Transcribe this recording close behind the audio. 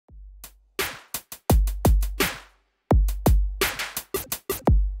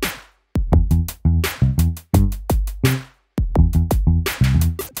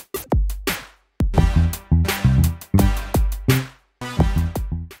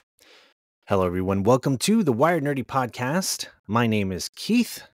Hello, everyone. Welcome to the Wired Nerdy Podcast. My name is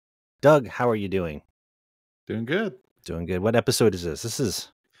Keith. Doug, how are you doing? Doing good. Doing good. What episode is this?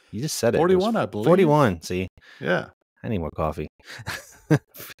 You just said it. 41, I believe. 41. See, Yeah. I need more coffee.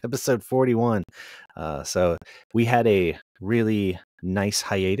 Episode 41. So we had a really nice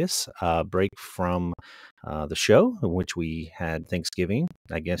hiatus break from the show in which we had Thanksgiving.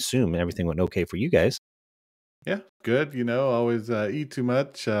 I guess assume everything went okay for you guys. Yeah. Good. Always eat too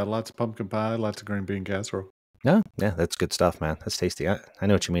much. Lots of pumpkin pie, lots of green bean casserole. No, yeah, that's good stuff, man. That's tasty. I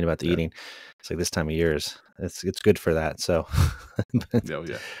know what you mean about the eating. It's like this time of year it's good for that. So,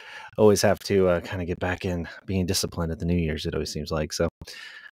 Yeah. always have to kind of get back in being disciplined at the New Year's. It always seems like so.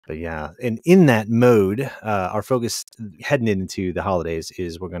 But yeah, and in that mode, our focus heading into the holidays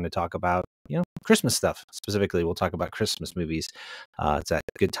is we're going to talk about Christmas stuff. Specifically, we'll talk about Christmas movies. It's that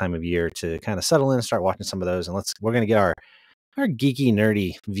good time of year to kind of settle in and start watching some of those. And we're going to get our geeky,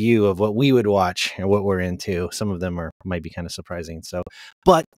 nerdy view of what we would watch and what we're into. Some of them might be kind of surprising. So,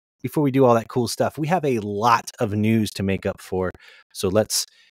 but before we do all that cool stuff, we have a lot of news to make up for. So let's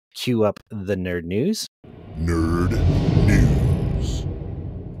cue up the nerd news. Nerd news.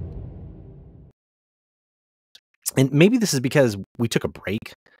 And maybe this is because we took a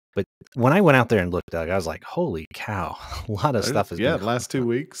break, but when I went out there and looked, Doug, I was like, holy cow, a lot of stuff is the last 2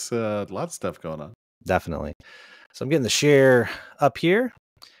 weeks, a lot of stuff going on. Definitely. So I'm getting the share up here,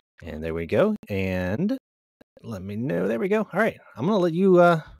 and there we go. And let me know. There we go. All right, I'm gonna let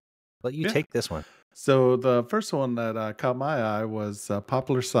you take this one. So the first one that caught my eye was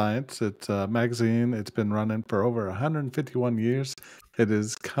Popular Science. It's a magazine. It's been running for over 151 years. It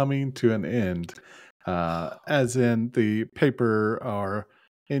is coming to an end, as in the paper or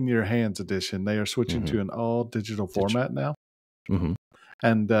in your hands edition. They are switching to an all digital format now. Mm-hmm.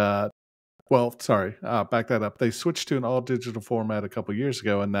 And back that up. They switched to an all digital format a couple years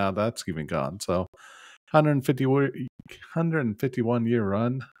ago, and now that's even gone. So 151 year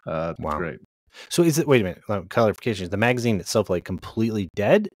run. Wow. Great. So wait a minute, clarification, is the magazine itself like completely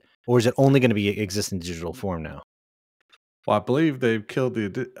dead, or is it only going to be exist in digital form now? Well, I believe they've killed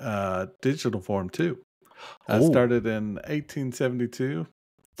the digital form too. Started in 1872.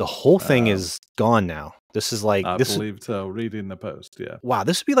 The whole thing is gone now. This is like... I believe so, reading the Post, yeah. Wow,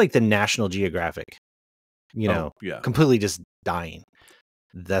 this would be like the National Geographic, completely just dying.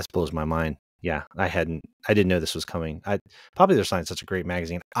 That blows my mind. Yeah, I didn't know this was coming. Popular Science is such a great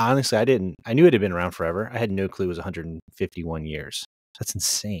magazine. Honestly, I knew it had been around forever. I had no clue it was 151 years. That's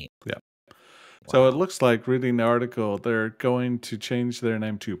insane. Yeah. Wow. So it looks like, reading the article, they're going to change their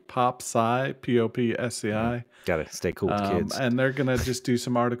name to PopSci, POPSCI. Gotta stay cool with kids. And they're gonna just do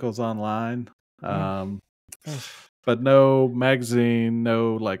some articles online. But no magazine,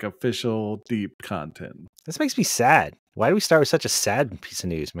 no like official deep content. This makes me sad. Why do we start with such a sad piece of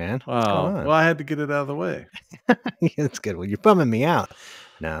news, man? Well, I had to get it out of the way. That's good. Well, you're bumming me out.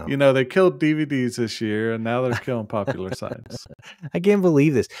 No. They killed DVDs this year, and now they're killing Popular Science. I can't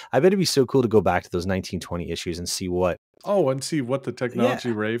believe this. I bet it'd be so cool to go back to those 1920 issues and see what... and see what the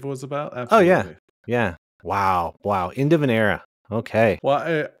technology rave was about? Absolutely. Oh, yeah. Yeah. Wow. End of an era. Okay.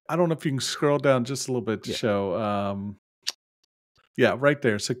 Well, I don't know if you can scroll down just a little bit to show... right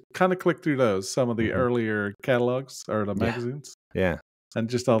there. So kind of click through some of the earlier catalogs or the magazines. Yeah. And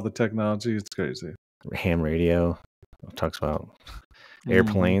just all the technology. It's crazy. Ham radio. Talks about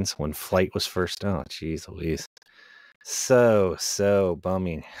airplanes when flight was first. Oh, geez Louise. So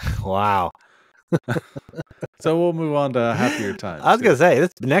bumming. Wow. So we'll move on to happier times. I was going to say,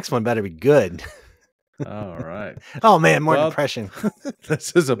 the next one better be good. All right. Oh, man, more depression.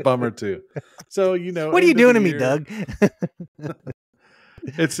 This is a bummer, too. So, what are you doing to me, Doug?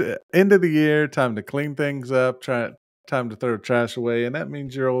 It's end of the year, time to clean things up, time to throw trash away, and that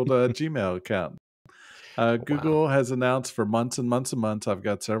means your old Gmail account. Google has announced for months and months and months, I've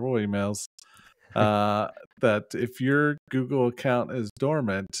got several emails, that if your Google account is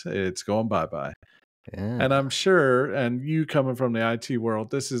dormant, it's going bye-bye. Yeah. And I'm sure, and you coming from the IT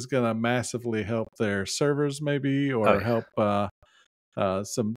world, this is going to massively help their servers maybe, or help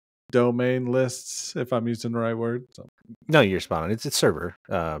some domain lists, if I'm using the right word. So. No, you're spot on. It's server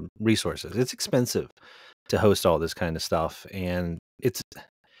resources. It's expensive to host all this kind of stuff. And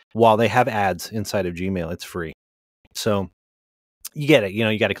while they have ads inside of Gmail, it's free. So you get it.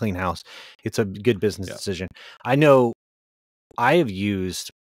 You got to clean house. It's a good business decision. I know I have used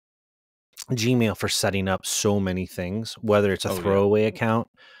Gmail for setting up so many things, whether it's a throwaway account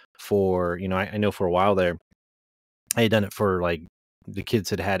for, I know for a while there, I had done it for like the kids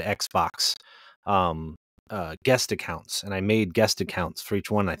had Xbox guest accounts, and I made guest accounts for each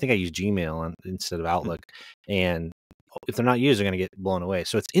one. I think I used Gmail instead of Outlook, and if they're not used, they're going to get blown away.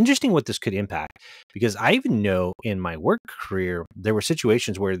 So it's interesting what this could impact, because I even know in my work career, there were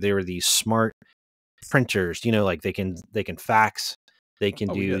situations where there were these smart printers, like they can fax, they can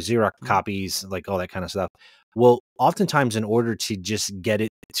do Xerox copies, like all that kind of stuff. Well, oftentimes in order to just get it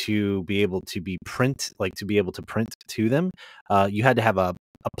to be able to be print, like to be able to print to them, you had to have a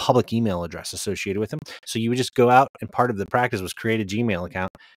public email address associated with them. So you would just go out, and part of the practice was create a Gmail account,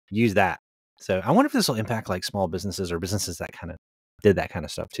 use that. So I wonder if this will impact like small businesses or businesses that kind of did that kind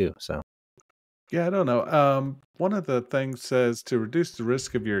of stuff too. So Yeah, I don't know. One of the things says to reduce the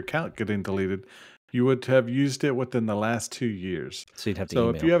risk of your account getting deleted, you would have used it within the last 2 years. so you'd have to So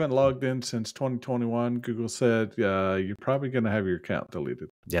if email. you haven't logged in since 2021, Google said you're probably going to have your account deleted.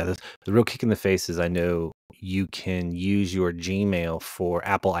 Yeah, the real kick in the face is I know you can use your Gmail for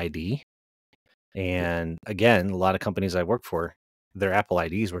Apple ID. And again, a lot of companies I work for, their Apple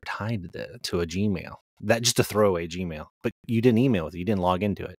IDs were tied to a Gmail. That just a throwaway Gmail, but you didn't email with it. You didn't log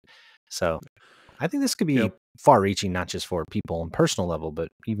into it. So I think this could be Yep. far-reaching, not just for people on personal level, but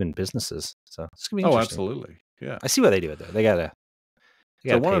even businesses. So this could be Oh, interesting. absolutely. Yeah. I see why they do it though. They gotta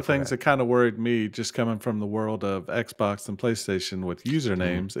So one pay of the for things that kind of worried me, just coming from the world of Xbox and PlayStation with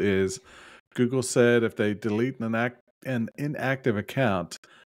usernames, is Google said if they delete an inactive account,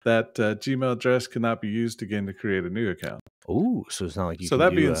 that Gmail address cannot be used again to create a new account. Ooh, so it's not like you So can that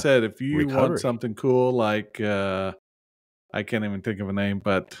do being a said, if you recovery. want something cool like I can't even think of a name,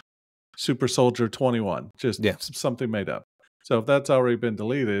 but Super Soldier 21, just something made up. So if that's already been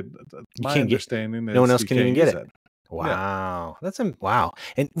deleted, my can't get- understanding is no one else you can can't even get use it. it. Wow. That's wow.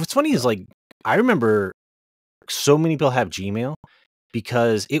 And what's funny is like I remember so many people have Gmail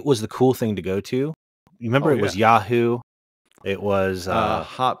because it was the cool thing to go to. You remember it was Yahoo, it was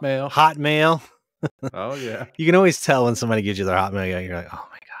Hotmail. Hotmail. Oh yeah. You can always tell when somebody gives you their Hotmail, you're like, oh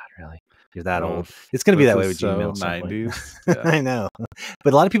my God, really? You're that old. Oof, It's going to be this that way is with Gmail. so at some point. 90s. Yeah. I know,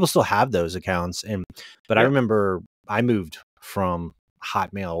 but a lot of people still have those accounts. But I remember I moved from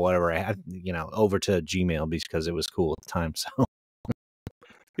Hotmail or whatever I had, over to Gmail because it was cool at the time. So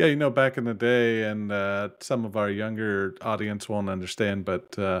Yeah, back in the day, and some of our younger audience won't understand,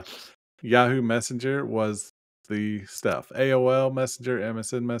 but Yahoo Messenger was the stuff. AOL Messenger,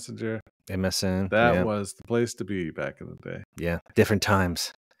 MSN Messenger. MSN. That was the place to be back in the day. Yeah, different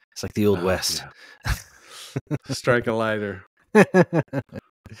times. It's like the old West. Yeah. Strike a lighter.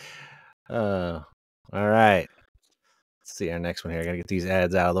 All right. Let's see our next one here. I gotta get these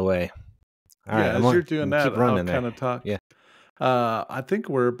ads out of the way. All right, as you're doing that, I'll kind of talk. Yeah. I think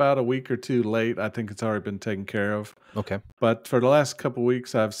we're about a week or two late. I think it's already been taken care of. Okay. But for the last couple of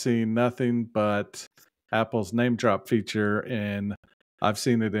weeks, I've seen nothing but Apple's name drop feature, and I've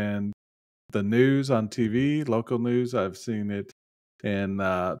seen it in the news on TV, local news. I've seen it in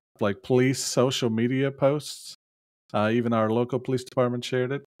like police social media posts. Even our local police department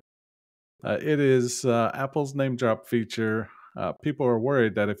shared it. It is Apple's name drop feature. People are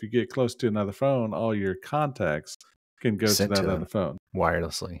worried that if you get close to another phone, all your contacts can go to that other phone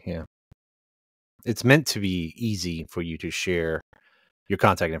wirelessly. Yeah, it's meant to be easy for you to share your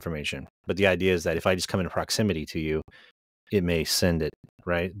contact information, but the idea is that if I just come in proximity to you, it may send it,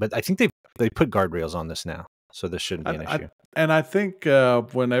 right? But I think they put guardrails on this now, so this shouldn't be an issue. And I think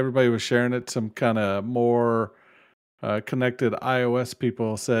when everybody was sharing it, some kind of more connected iOS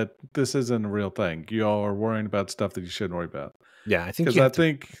people said this isn't a real thing. You all are worrying about stuff that you shouldn't worry about. Yeah, I think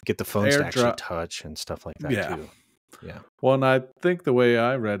get the phones to actually touch and stuff like that too. Yeah. Well, and I think the way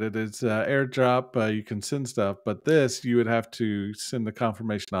I read it is AirDrop, you can send stuff, but this you would have to send the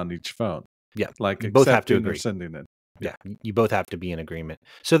confirmation on each phone. Yeah, like you both have to agree. Or sending it. Yeah, you both have to be in agreement.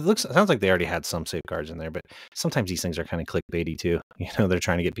 So it sounds like they already had some safeguards in there, but sometimes these things are kind of clickbaity too. They're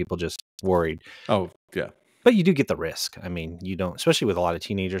trying to get people just worried. Oh, yeah. But you do get the risk. I mean, you don't, especially with a lot of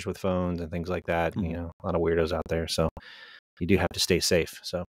teenagers with phones and things like that. A lot of weirdos out there. So you do have to stay safe.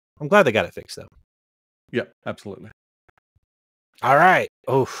 So I'm glad they got it fixed, though. Yeah, absolutely. All right.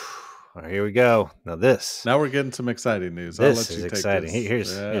 Oh, here we go. Now we're getting some exciting news. This is exciting.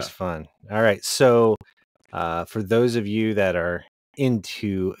 Here's fun. All right. So for those of you that are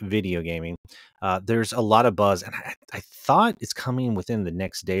into video gaming, there's a lot of buzz, and I thought it's coming within the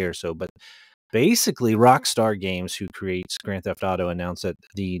next day or so, but basically Rockstar Games, who creates Grand Theft Auto, announced that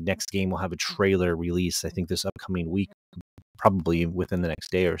the next game will have a trailer release, I think this upcoming week, probably within the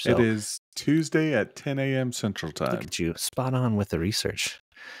next day or so. It is Tuesday at 10 a.m. Central Time. Look at you, spot on with the research.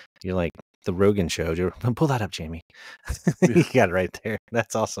 You're like the Rogan show. Pull that up, Jamie. You got it right there.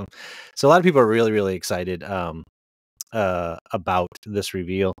 That's awesome. So a lot of people are really, really excited about this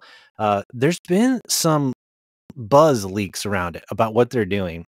reveal. There's been some buzz leaks around it about what they're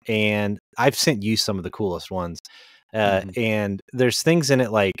doing, and I've sent you some of the coolest ones. And there's things in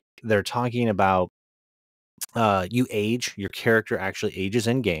it like they're talking about you age, your character actually ages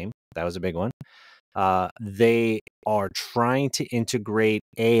in game. That was a big one. They are trying to integrate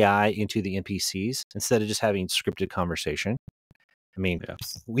AI into the NPCs instead of just having scripted conversation. I mean, Yeah.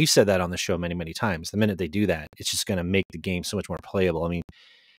 we've said that on the show many, many times. The minute they do that, it's just going to make the game so much more playable. I mean,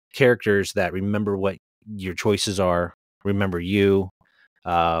 characters that remember what your choices are, remember you,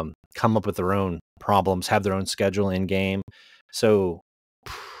 come up with their own problems, have their own schedule in game. So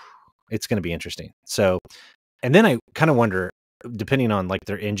it's going to be interesting. So, and then I kind of wonder, depending on like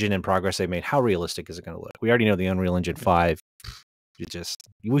their engine and progress they made, how realistic is it going to look? We already know the Unreal Engine 5.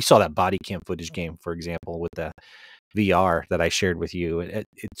 We saw that body cam footage game, for example, with the VR that I shared with you.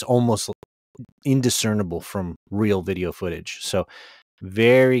 It's almost indiscernible from real video footage. So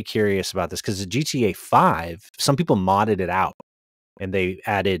very curious about this because the GTA 5, some people modded it out and they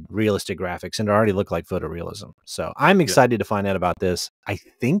added realistic graphics and it already looked like photorealism. So I'm excited to find out about this. I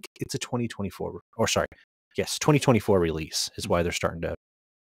think it's a 2024 release is why they're starting to,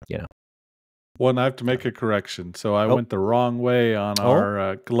 Well, I have to make a correction. So I Oh. went the wrong way on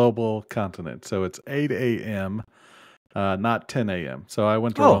our global continent. So it's 8 a.m., not 10 a.m. So I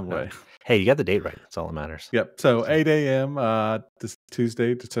went the wrong no. way. Hey, you got the date right. That's all that matters. Yep. So 8 a.m. This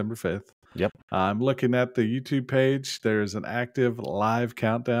Tuesday, December 5th. Yep. I'm looking at the YouTube page. There's an active live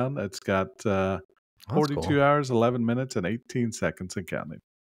countdown. It's got 42 cool. hours, 11 minutes, and 18 seconds and counting.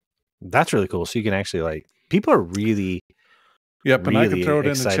 That's really cool. So you can actually people are really, Yep, and I can really throw it in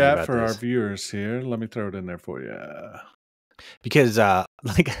the excited chat about for our this. viewers here. Let me throw it in there for you. Because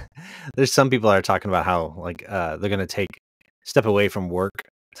there's some people that are talking about how they're going to step away from work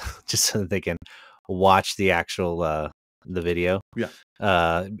just so that they can watch the actual the video. Yeah.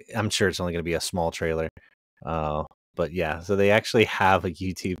 I'm sure it's only going to be a small trailer. But yeah, so they actually have a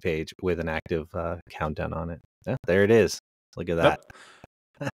YouTube page with an active countdown on it. Yeah, there it is. Look at that.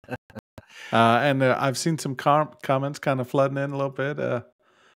 Yep. And I've seen some comments kind of flooding in a little bit.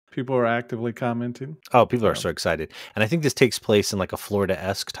 People are actively commenting. Oh, people are so excited. And I think this takes place in like a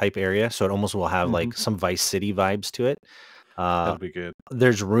Florida-esque type area. So it almost will have like some Vice City vibes to it. That'll be good.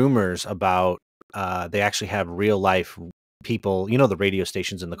 There's rumors about they actually have real life people, the radio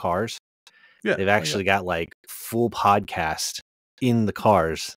stations in the cars. Yeah. They've actually got like full podcast in the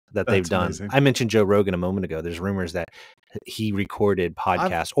cars that they've done. Amazing. I mentioned Joe Rogan a moment ago. There's rumors that he recorded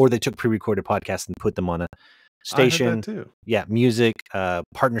podcasts or they took pre-recorded podcasts and put them on a station. I heard that too. Yeah, music,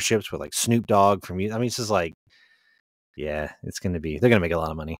 partnerships with like Snoop Dogg for music. I mean, it's just like, yeah, they're going to make a lot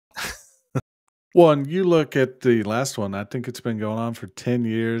of money. Well, and you look at the last one, I think it's been going on for 10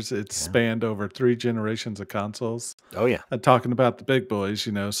 years. It's spanned over 3 generations of consoles. Oh, yeah. Talking about the big boys,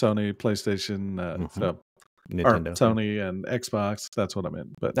 Sony, PlayStation, Nintendo. Sony and Xbox. That's what I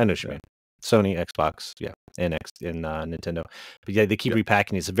meant. But I know what you mean. Sony, Xbox, and Nintendo. But yeah, they keep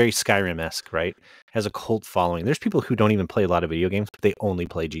repacking it. It's very Skyrim-esque, right? Has a cult following. There's people who don't even play a lot of video games, but they only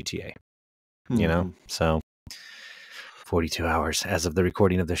play GTA. So 42 hours as of the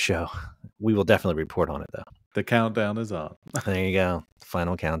recording of this show. We will definitely report on it, though. The countdown is on. There you go.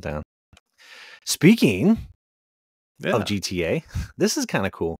 Final countdown. Speaking of GTA, this is kind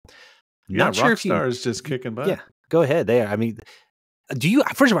of cool. Not sure Rockstar is just kicking butt. Yeah, go ahead. There. I mean,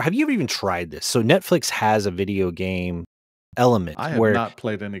 first of all, have you ever even tried this? So Netflix has a video game element. I have not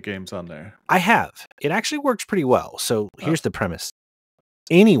played any games on there. I have. It actually works pretty well. So here's the premise.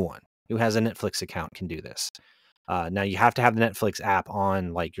 Anyone who has a Netflix account can do this. Now you have to have the Netflix app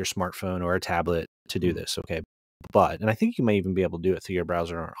on like your smartphone or a tablet to do this. Okay. And I think you may even be able to do it through your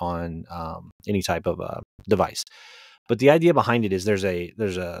browser or on any type of device. But the idea behind it is there's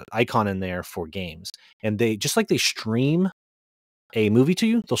a icon in there for games, and they stream a movie to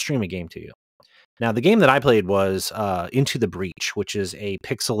you, they'll stream a game to you. Now, the game that I played was Into the Breach, which is a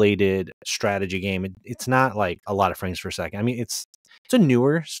pixelated strategy game. It's not like a lot of frames per second. I mean, it's a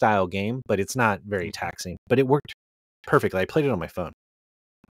newer style game, but it's not very taxing. But it worked perfectly. I played it on my phone,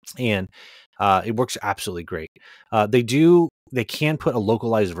 and it works absolutely great. They can put a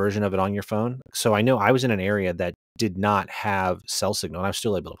localized version of it on your phone. So I know I was in an area that did not have cell signal, and I was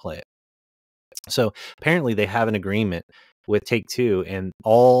still able to play it. So apparently they have an agreement with Take-Two and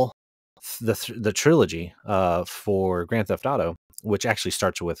all the trilogy for Grand Theft Auto, which actually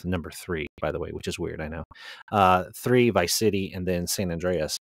starts with number 3, by the way, which is weird, I know. 3, Vice City, and then San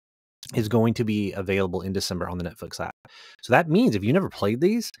Andreas is going to be available in December on the Netflix app. So that means if you never played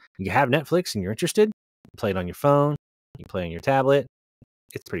these, you have Netflix and you're interested, you play it on your phone, you play on your tablet.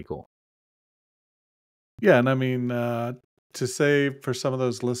 It's pretty cool. Yeah, and I mean, to say for some of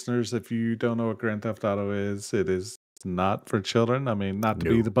those listeners, if you don't know what Grand Theft Auto is, it is not for children. I mean, not to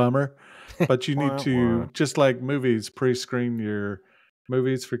be No. the bummer, but you need Wah, to, wah. just like movies, pre-screen your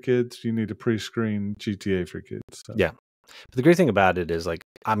movies for kids. You need to pre-screen GTA for kids. So. Yeah. But the great thing about it is, like,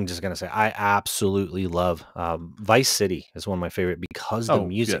 I'm just gonna say, I absolutely love Vice City is one of my favorite because the Oh,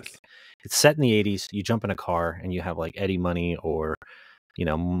 music. yes. It's set in the '80s. You jump in a car and you have like Eddie Money or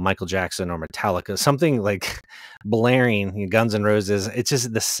Michael Jackson or Metallica, something like blaring, Guns N' Roses. It's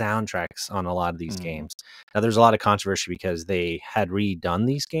just the soundtracks on a lot of these Mhm. games. Now, there's a lot of controversy because they had redone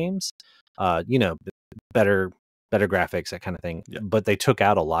these games, better better graphics, that kind of thing. Yeah. But they took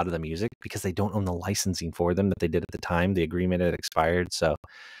out a lot of the music because they don't own the licensing for them that they did at the time. The agreement had expired. So,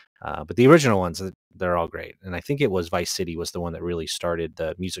 but the original ones, they're all great. And I think it was Vice City was the one that really started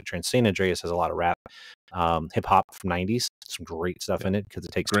the music trend. San Andreas has a lot of rap, hip hop from '90s, some great stuff Yeah. in it because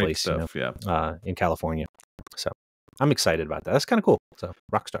it takes Great place, stuff. Yeah. in California. So I'm excited about that. That's kind of cool. So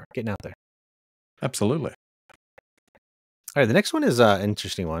Rockstar getting out there. Absolutely. All right, the next one is an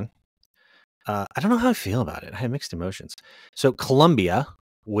interesting one. I don't know how I feel about it. I have mixed emotions. So Columbia,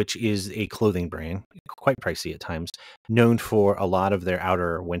 which is a clothing brand, quite pricey at times, known for a lot of their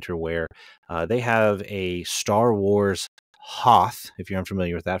outer winter wear. They have a Star Wars Hoth, if you're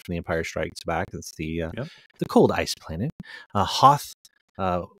unfamiliar with that, from The Empire Strikes Back. That's Yep. the cold ice planet. Hoth,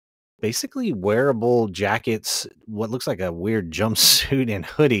 basically wearable jackets, what looks like a weird jumpsuit and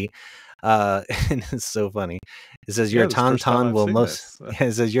hoodie. And it's so funny. It says Yeah, your this is the first time tauntaun I've will seen most. this.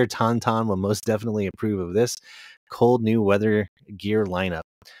 It says your tauntaun will most definitely approve of this cold new weather gear lineup.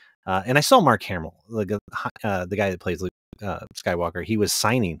 And I saw Mark Hamill, the guy that plays Luke Skywalker. He was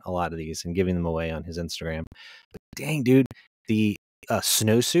signing a lot of these and giving them away on his Instagram. But dang, dude, the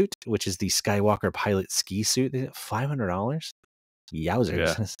snowsuit, which is the Skywalker pilot ski suit, $500. Yowzers!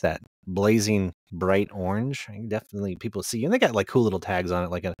 Yeah. It's that blazing bright orange. I can definitely people see, and they got like cool little tags on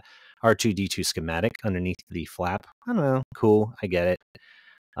it, like a R2D2 schematic underneath the flap. I don't know, cool. I get it.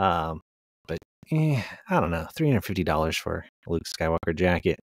 But I don't know. $350 for a Luke Skywalker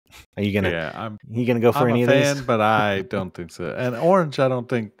jacket. Are you gonna Yeah. go for I'm a any of these? fan, but I don't think so. And orange, I don't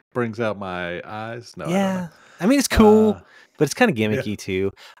think brings out my eyes. No, I don't know. Yeah, I mean it's cool, Uh, but it's kind of yeah. gimmicky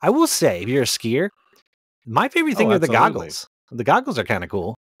too. I will say, if you're a skier, my favorite Oh, thing are the absolutely. goggles. The goggles are kind of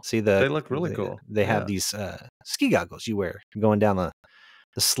cool. See They look really cool. they have Yeah. these ski goggles you wear going down the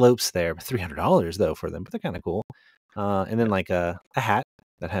slopes there. $300 though for them, but they're kind of cool. And then Yeah. like a hat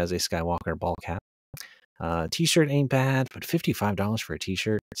that has a Skywalker ball cap. T-shirt ain't bad, but $55 for a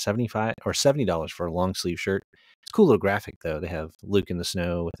t-shirt, $70 for a long sleeve shirt. It's a cool little graphic though. They have Luke in the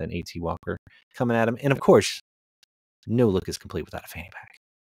snow with an AT Walker coming at him, and of course, no look is complete without a fanny pack.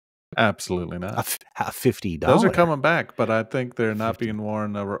 Absolutely not. $50. Those are coming back, but I think they're not being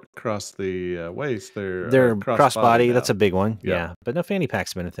worn across the waist. They're crossbody crossbody. now. That's a big one. Yep. Yeah, but no, fanny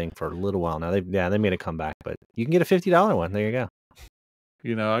pack's been a thing for a little while now. They made a comeback, but you can get a $50 one. There you go.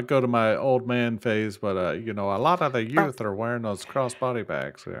 I go to my old man phase, but a lot of the youth are wearing those crossbody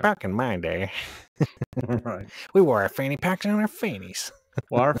bags. Yeah. Back in my day, Right. we wore our fanny packs on our fannies.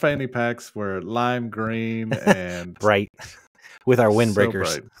 Well, our fanny packs were lime green and Bright with our so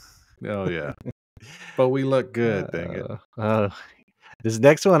windbreakers. bright. Oh yeah. But we look good, dang it. This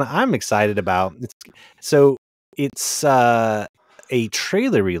next one I'm excited about. It's a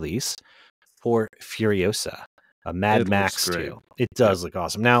trailer release for Furiosa, a Mad It looks Max great. 2. It does look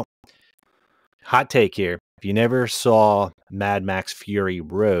awesome. Now, hot take here. If you never saw Mad Max Fury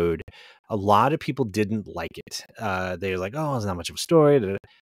Road, a lot of people didn't like it. They were like, oh, it's not much of a story.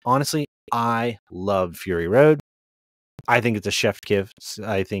 Honestly, I loved Fury Road. I think it's a chef kiss.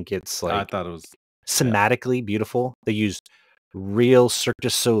 I think it's I like thought it was cinematically beautiful. They used real Cirque du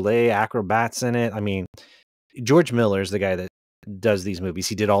Soleil acrobats in it. I mean, George Miller is the guy that does these movies.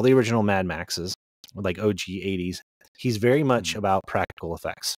 He did all the original Mad Maxes, like OG 80s. He's very much about practical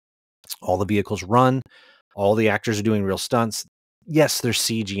effects. All the vehicles run, all the actors are doing real stunts. Yes, there's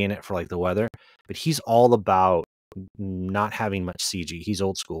CG in it for like the weather, but he's all about not having much CG. He's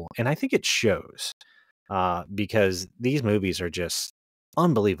old school. And I think it shows because these movies are just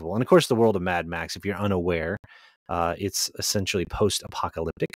unbelievable. And of course, the world of Mad Max, if you're unaware, it's essentially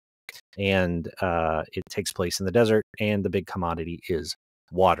post-apocalyptic, and it takes place in the desert, and the big commodity is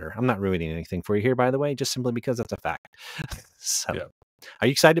water. I'm not ruining anything for you here, by the way, just simply because that's a fact. So, Yeah. Are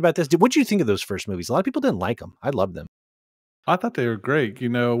you excited about this? What did you think of those first movies? A lot of people didn't like them. I loved them. I thought they were great.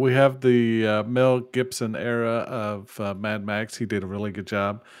 We have the Mel Gibson era of Mad Max. He did a really good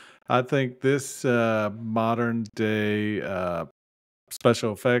job. I think this modern day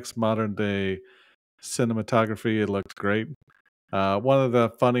special effects, modern day cinematography, it looked great. One of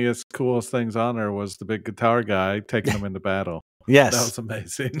the funniest, coolest things on there was the big guitar guy taking them into battle. That Yes. was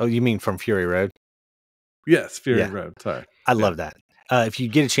amazing. Oh, you mean from Fury Road? Yes, Fury Yeah. Road. Sorry. I Yeah. love that. If you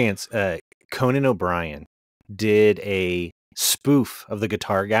get a chance, Conan O'Brien did a spoof of the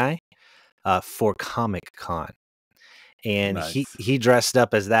guitar guy for Comic Con. And Nice. he dressed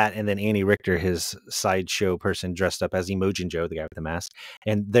up as that, and then Annie Richter, his sideshow person, dressed up as Emojin Joe, the guy with the mask,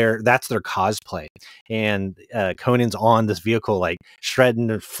 and that's their cosplay. And Conan's on this vehicle, like shredding,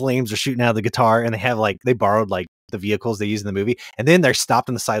 the flames are shooting out of the guitar, and they borrowed like the vehicles they use in the movie, and then they're stopped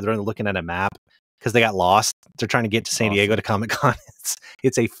on the side of the road looking at a map because they got lost. They're trying to get to San Diego to Comic Con.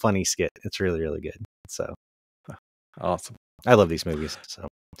 It's a funny skit. It's really, really good. So awesome. I love these movies. So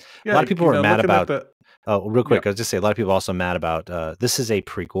Yeah, a lot of people are mad about. Oh, real quick, I'll just say a lot of people are also mad about this is a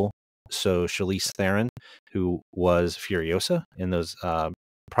prequel. So Charlize Theron, who was Furiosa in those the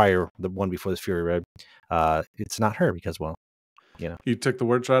one before this Fury Road, it's not her because, well, you took the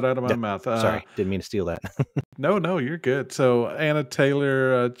words right out of my mouth. Sorry, didn't mean to steal that. No, you're good. So Anna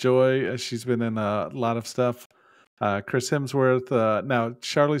Taylor-Joy, she's been in a lot of stuff. Chris Hemsworth. Now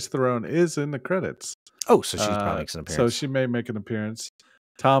Charlize Theron is in the credits. Oh, so she's probably making an appearance. So she may make an appearance.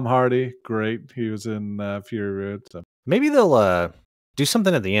 Tom Hardy, great. He was in Fury Road. So. Maybe they'll do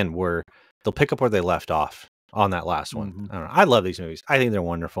something at the end where they'll pick up where they left off on that last one. Mm-hmm. I don't know. I love these movies. I think they're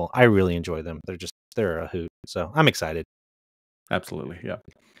wonderful. I really enjoy them. They're a hoot. So I'm excited. Absolutely, yeah.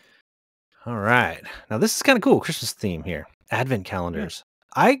 All right. Now this is kind of cool. Christmas theme here. Advent calendars.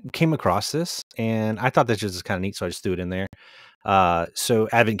 Yeah. I came across this and I thought this was kind of neat, so I just threw it in there. So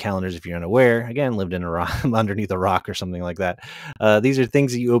advent calendars, if you're unaware, again, lived in a rock, underneath a rock or something like that. These are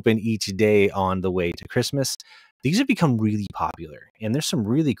things that you open each day on the way to Christmas. These have become really popular, and there's some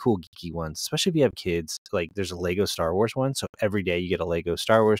really cool geeky ones, especially if you have kids. Like there's a Lego Star Wars one, so every day you get a Lego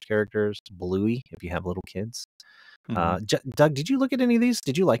Star Wars characters. Bluey, if you have little kids. Mm-hmm. Doug, did you look at any of these?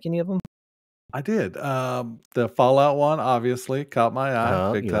 Did you like any of them? I did. The Fallout one obviously caught my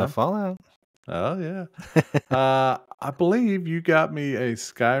eye. Big time. Fallout. Oh yeah. I believe you got me a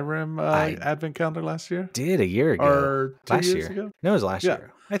Skyrim advent calendar last year. Did a year ago or 2 years ago? No, it was last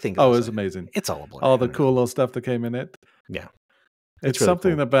year. I think. It was amazing. It's all a blur. All the cool little stuff that came in it. Yeah. It's really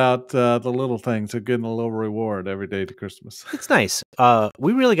something cool about the little things of getting a little reward every day to Christmas. It's nice.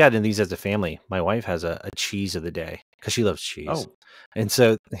 We really got into these as a family. My wife has a cheese of the day because she loves cheese. Oh. And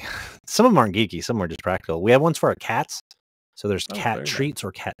so some of them aren't geeky. Some are just practical. We have ones for our cats. So there's cat treats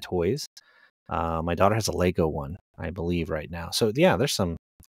or cat toys. My daughter has a Lego one, I believe, right now. So yeah, there's some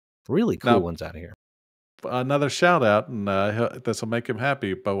really cool ones out of here. Another shout out, and this will make him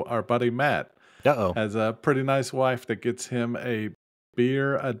happy, but our buddy Matt has a pretty nice wife that gets him a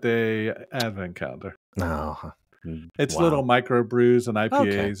beer a day advent calendar. Oh, it's little micro brews and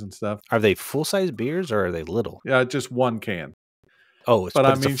IPAs and stuff. Are they full size beers or are they little? Yeah, just one can. Oh, but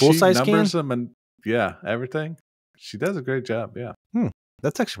I mean, it's a full size can. She numbers them and everything. She does a great job. Yeah.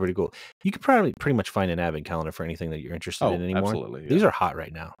 That's actually pretty cool. You could probably pretty much find an advent calendar for anything that you're interested in anymore. Absolutely. Yeah. These are hot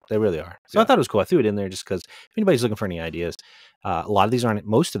right now. They really are. So I thought it was cool. I threw it in there just because if anybody's looking for any ideas,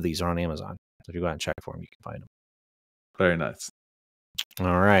 most of these are on Amazon. So if you go out and check for them, you can find them. Very nice.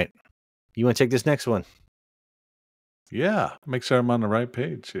 All right. You want to take this next one? Yeah. Make sure I'm on the right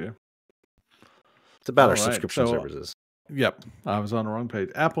page here. It's about our subscription services. Yep. I was on the wrong page.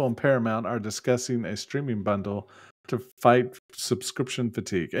 Apple and Paramount are discussing a streaming bundle to fight subscription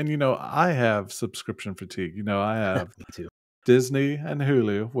fatigue. And, I have subscription fatigue. I have Me too. Disney and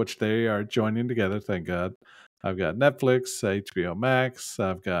Hulu, which they are joining together, thank God. I've got Netflix, HBO Max.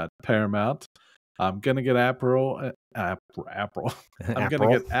 I've got Paramount. I'm going to get Apple. I'm going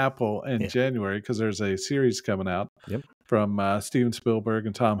to get Apple in January because there's a series coming out from Steven Spielberg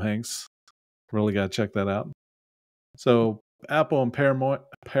and Tom Hanks. Really got to check that out. So Apple and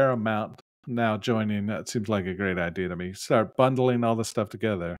Paramount now joining, that seems like a great idea to me. Start bundling all this stuff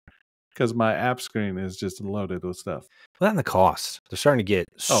together because my app screen is just loaded with stuff. Well, and the cost. They're starting to get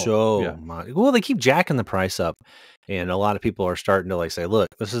so much. Well, they keep jacking the price up, and a lot of people are starting to say, look,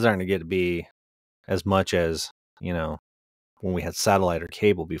 this is starting to get to be as much as, when we had satellite or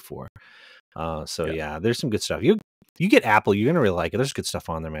cable before. There's some good stuff. You get Apple, you're going to really like it. There's good stuff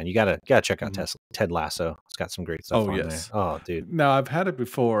on there, man. You got to check out Ted Lasso. It's got some great stuff on there. Oh, dude. Now, I've had it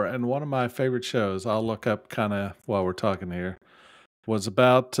before, and one of my favorite shows, I'll look up kind of while we're talking here, was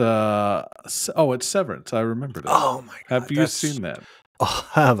about, it's Severance. I remembered it. Oh, my God. Have you seen that? Oh,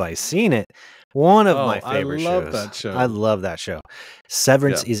 have I seen it? One of my favorite shows. I love that show. I love that show.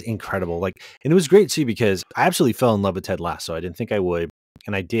 Severance is incredible. And it was great, too, because I absolutely fell in love with Ted Lasso. I didn't think I would,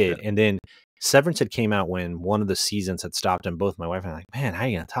 and I did. Yeah. And then Severance had came out when one of the seasons had stopped, and both my wife and I were like, man, how are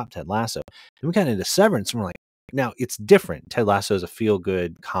you going to top Ted Lasso? And we got into Severance, and we're like, now it's different. Ted Lasso is a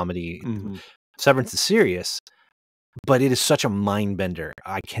feel-good comedy. Mm-hmm. Severance is serious, but it is such a mind bender.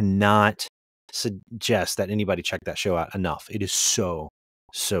 I cannot suggest that anybody check that show out enough. It is so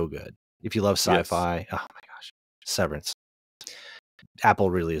good. If you love sci-fi, oh my gosh, Severance.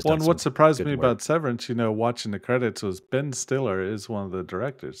 Apple really has done One, what some surprised good me work. about Severance, watching the credits, was Ben Stiller is one of the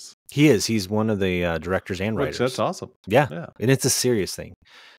directors. He is. He's one of the directors and Which writers. that's awesome. Yeah. Yeah. And it's a serious thing.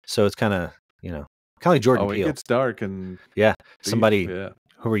 So it's kind of, like Jordan It Peele. gets dark and Yeah. deep. Somebody Yeah.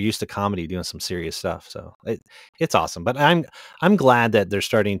 who were used to comedy doing some serious stuff. So it's awesome. But I'm glad that they're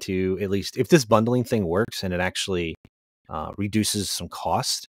starting to, at least if this bundling thing works and it actually reduces some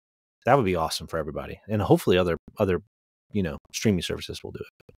cost, that would be awesome for everybody. And hopefully other streaming services will do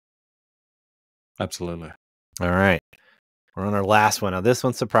it. Absolutely. All right. We're on our last one. Now, this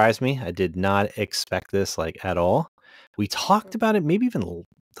one surprised me. I did not expect this at all. We talked about it maybe even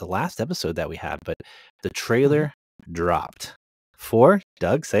the last episode that we had, but the trailer dropped for,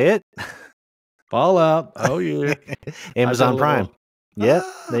 Doug, say it. Fallout. Oh, yeah. Amazon Prime. Yep.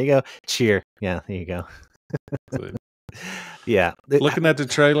 There you go. Cheer. Yeah, there you go. Yeah. Looking at the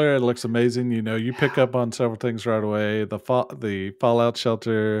trailer, it looks amazing. You pick up on several things right away. The Fallout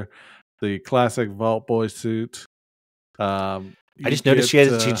shelter, the classic Vault Boy suit. I just noticed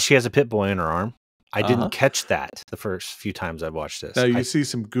she has a Pit Boy in her arm. I didn't catch that the first few times I watched this. Now you see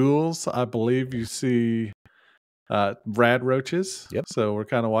some ghouls. I believe you see rad roaches. Yep. So we're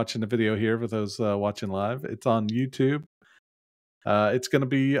kind of watching the video here for those watching live. It's on YouTube. It's going to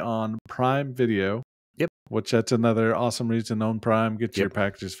be on Prime Video. Yep. Which that's another awesome reason to own Prime. Get your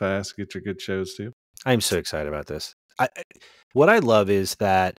packages fast. Get your good shows too. I'm so excited about this. What I love is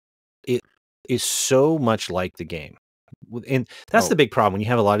that it is so much like the game. And that's the big problem when you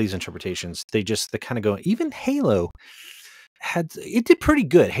have a lot of these interpretations. They kind of go. Even Halo did pretty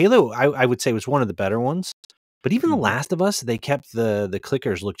good. Halo, I would say, was one of the better ones. But even The Last of Us, they kept the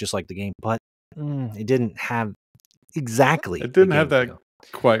clickers look just like the game, but it didn't have exactly. It didn't have that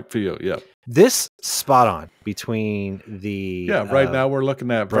quite feel. Yeah. This spot on between the right now we're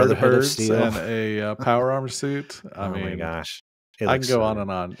looking at Brotherhood of vertibirds Steel and a power armor suit. I mean, my gosh. I can go on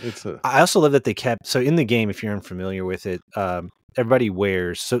and on. I also love that they kept, so in the game, if you're unfamiliar with it, everybody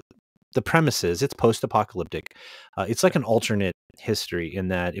wears, so the premise is it's post-apocalyptic. It's like an alternate history in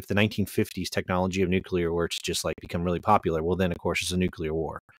that if the 1950s technology of nuclear were to just become really popular, well then of course it's a nuclear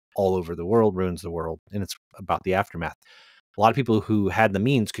war all over the world, ruins the world, and it's about the aftermath. A lot of people who had the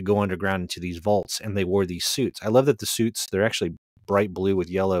means could go underground into these vaults, and they wore these suits. I love that the suits, they're actually bright blue with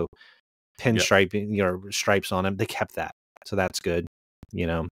yellow pinstriping, stripes on them. They kept that. So that's good.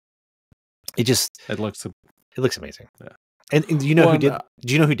 It looks amazing. Yeah. And do you know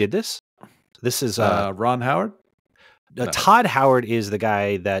who did this? This is Ron Howard. No. Todd Howard is the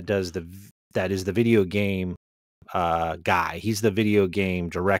guy that is the video game guy. He's the video game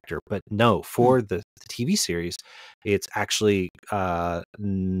director. But no, for the TV series, it's actually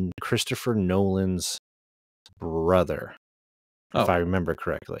Christopher Nolan's brother, if I remember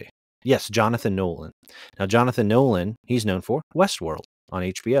correctly. Yes, Jonathan Nolan. Now, Jonathan Nolan, he's known for Westworld on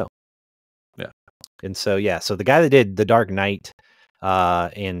HBO. Yeah. And so, so the guy that did The Dark Knight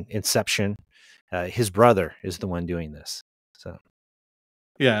and Inception, his brother is the one doing this. So,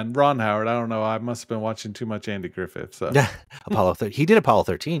 yeah, and Ron Howard, I don't know. I must have been watching too much Andy Griffith. So. Apollo 13. He did Apollo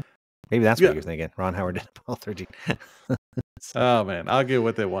 13. Maybe that's what you're thinking. Ron Howard did Apollo 13. Oh, man. I'll get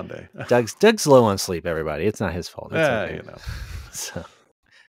with it one day. Doug's low on sleep, everybody. It's not his fault. It's okay. So.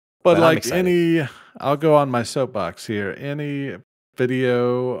 But I'll go on my soapbox here. Any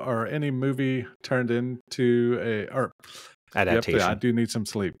video or any movie turned into adaptation. I do need some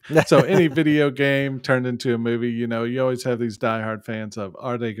sleep. So any video game turned into a movie, you always have these diehard fans of,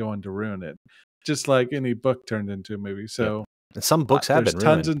 are they going to ruin it? Just like any book turned into a movie. So and some books have been ruined.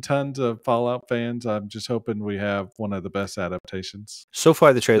 Tons and tons of Fallout fans. I'm just hoping we have one of the best adaptations. So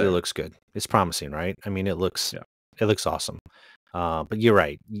far, the trailer looks good. It's promising, right? I mean, it looks awesome. But you're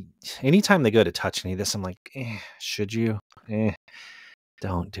right. Anytime they go to touch any of this, I'm like, should you?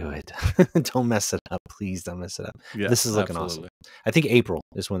 Don't do it. Don't mess it up. Please don't mess it up. Yeah, this is looking awesome. I think April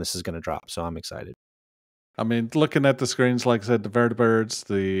is when this is going to drop, so I'm excited. I mean, looking at the screens, like I said, the vertibirds,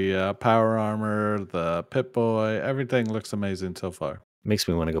 the power armor, the Pit Boy, everything looks amazing so far. Makes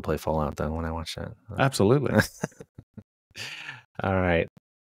me want to go play Fallout, though, when I watch that. Absolutely. All right.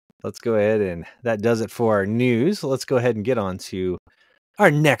 Let's go ahead, and that does it for our news. Let's go ahead and get on to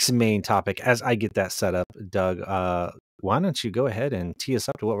our next main topic. As I get that set up, Doug, why don't you go ahead and tee us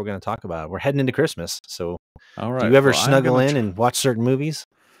up to what we're going to talk about? We're heading into Christmas, so all right. Do you ever snuggle in and watch certain movies?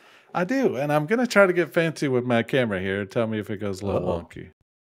 I do, and I'm going to try to get fancy with my camera here. Tell me if it goes a little wonky.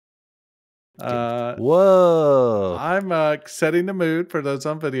 Whoa. I'm setting the mood for those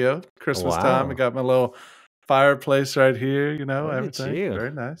on video. Christmas time. I got my little fireplace right here, everything.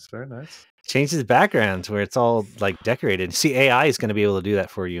 Very nice, very nice. Change his background to where it's all like decorated. See, AI is going to be able to do that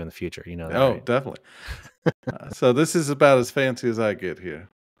for you in the future. You know that, Oh, right? definitely. So this is about as fancy as I get here.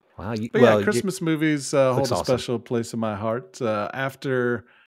 Wow. But yeah, Christmas movies looks hold a awesome. special place in my heart. After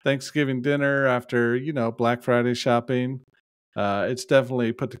Thanksgiving dinner, after Black Friday shopping, it's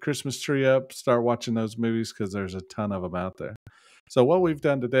definitely put the Christmas tree up. Start watching those movies because there's a ton of them out there. So what we've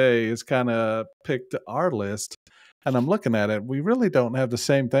done today is kind of picked our list, and I'm looking at it. We really don't have the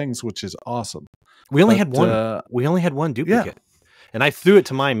same things, which is awesome. We only had one. We only had one Yeah. duplicate. And I threw it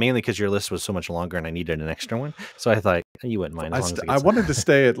to mine mainly because your list was so much longer and I needed an extra one. So I thought you wouldn't mind as long as it I gets wanted to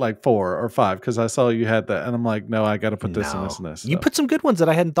stay at like 4 or 5 because I saw you had that, and I'm like, no, I got to put this and this and this. You put some good ones that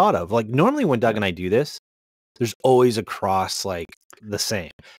I hadn't thought of. Like normally when Doug and I do this, there's always a cross like the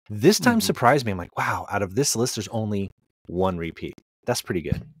same. This time surprised me. I'm like, wow, out of this list, there's only one repeat. That's pretty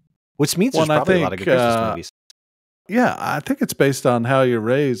good. Which means there's probably a lot of good Christmas movies. Yeah, I think it's based on how you're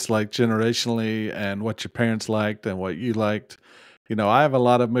raised, like generationally, and what your parents liked and what you liked. I have a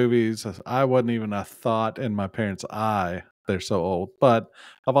lot of movies. I wasn't even a thought in my parents' eye. They're so old. But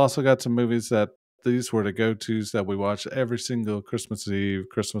I've also got some movies that these were the go-tos that we watched every single Christmas Eve,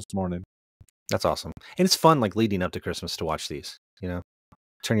 Christmas morning. That's awesome. And it's fun, like leading up to Christmas to watch these,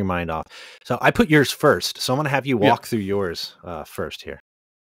 turn your mind off. So I put yours first. So I'm going to have you walk through yours first here.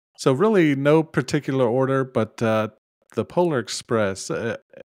 So really no particular order, but the Polar Express.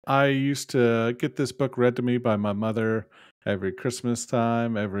 I used to get this book read to me by my mother every Christmas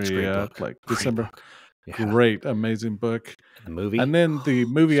time, every December. Yeah. Great, amazing book. The movie. And then the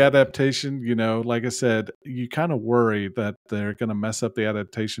movie adaptation, like I said, you kind of worry that they're going to mess up the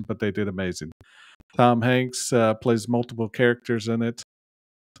adaptation, but they did amazing. Tom Hanks plays multiple characters in it.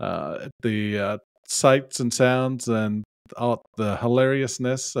 The sights and sounds and all the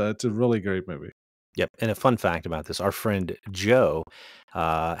hilariousness, it's a really great movie. Yep. And a fun fact about this, our friend Joe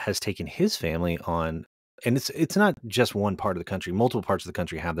has taken his family on, and it's not just one part of the country. Multiple parts of the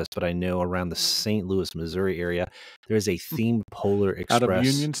country have this, but I know around the St. Louis, Missouri area, there is a themed Polar Express. Out of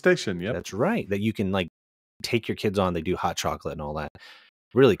Union Station, yep. That's right. That you can like take your kids on. They do hot chocolate and all that.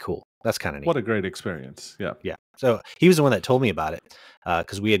 Really cool. That's kind of neat. What a great experience. Yeah. Yeah. So he was the one that told me about it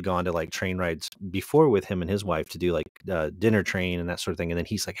because we had gone to like train rides before with him and his wife to do like dinner train and that sort of thing. And then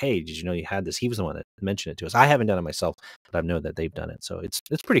he's like, hey, did you know you had this? He was the one that mentioned it to us. I haven't done it myself, but I know that they've done it. So it's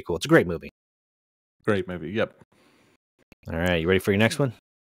pretty cool. It's a great movie. Great movie. Yep. All right. You ready for your next one?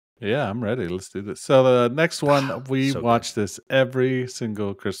 Yeah, I'm ready. Let's do this. So the next one, we watch this every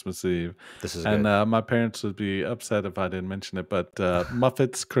single Christmas Eve. This is and good. My parents would be upset if I didn't mention it, but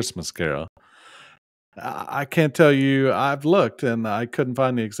Muppet's Christmas Carol. I can't tell you. I've looked and I couldn't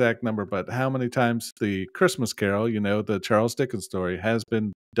find the exact number, but how many times the Christmas Carol, the Charles Dickens story, has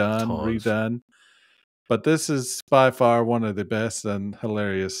been done, redone. But this is by far one of the best and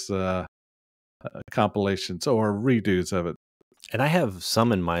hilarious compilations or redos of it. And I have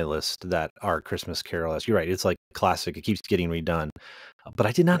some in my list that are Christmas Carol. You're right. It's like classic. It keeps getting redone. But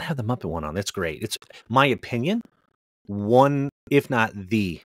I did not have the Muppet one on. That's great. It's my opinion, one, if not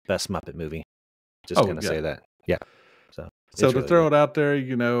the best Muppet movie. Just going to say that. Yeah. So to really throw it out there,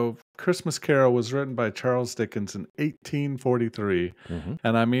 Christmas Carol was written by Charles Dickens in 1843. Mm-hmm.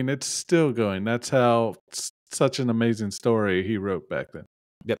 And I mean, it's still going. That's how such an amazing story he wrote back then.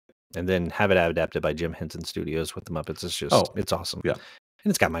 Yep. And then have it adapted by Jim Henson Studios with the Muppets. It's just, it's awesome. Yeah.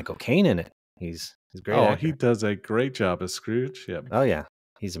 And it's got Michael Caine in it. He's great. Oh, actor. He does a great job as Scrooge. Yep. Oh, yeah.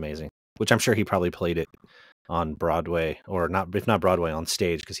 He's amazing. Which I'm sure he probably played it on Broadway, or not, if not Broadway, on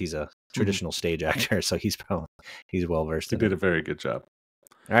stage, because he's a traditional stage actor. So he's well versed. He did a very good job.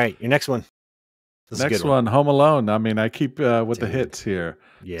 All right, your next one. Next one, Home Alone. I mean, I keep with the hits here.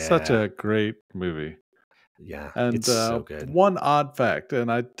 Yeah, such a great movie. Yeah, and it's so good. One odd fact, and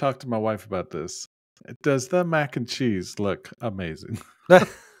I talked to my wife about this. Does the mac and cheese look amazing?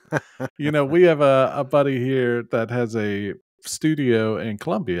 We have a buddy here that has a studio in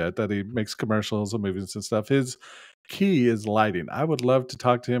Columbia that he makes commercials and movies and stuff. His key is lighting. I would love to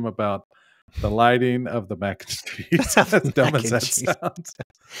talk to him about the lighting of the mac and cheese. As dumb as that sounds.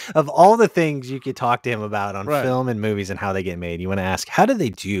 Of all the things you could talk to him about on film and movies and how they get made, you want to ask, how do they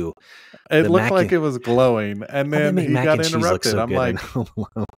do? It looked like it was glowing, and then he got interrupted. I'm like,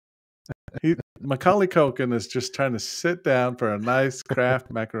 Macaulay Culkin is just trying to sit down for a nice Kraft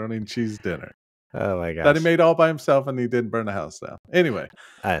macaroni and cheese dinner. Oh my gosh. That he made all by himself, and he didn't burn the house down. Anyway,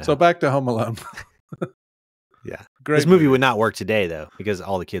 so back to Home Alone. Yeah. This movie would not work today, though, because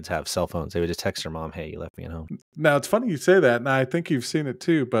all the kids have cell phones. They would just text their mom, hey, you left me at home. Now, it's funny you say that, and I think you've seen it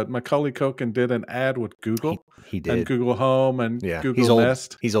too, but Macaulay Culkin did an ad with Google. He did. And Google Home and Google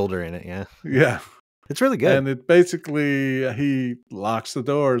Nest. He's older in it, yeah. Yeah. It's really good. And it basically, he locks the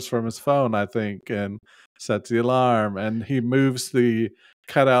doors from his phone, I think, and sets the alarm. And he moves the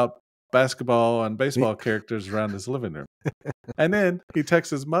cutout basketball and baseball characters around his living room. And then he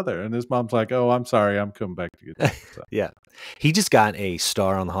texts his mother, and his mom's like, "Oh, I'm sorry, I'm coming back to get you." So, Yeah. He just got a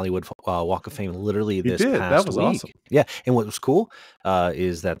star on the Hollywood Walk of Fame literally he this did. past That was week. awesome. Yeah. And what was cool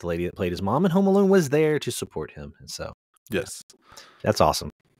is that the lady that played his mom in Home Alone was there to support him. And so, Yes. that's awesome.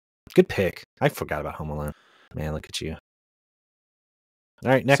 Good pick. I forgot about Home Alone. Man, look at you.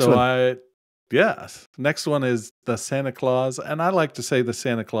 All right, next one. Next one is the Santa Claus, and I like to say the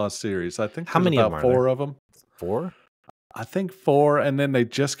Santa Claus series. I think How there's many of about them are there? 4 of them. 4? I think 4, and then they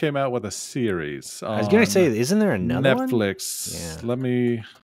just came out with a series I was going to say, on isn't there another one? Netflix. Yeah. Let me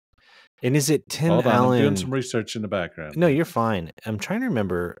And is it Tim hold on. Allen? I'm doing some research in the background. No, you're fine. I'm trying to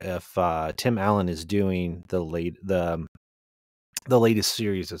remember if Tim Allen is doing the latest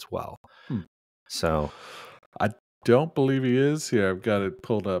series as well. So I don't believe he is. Here, I've got it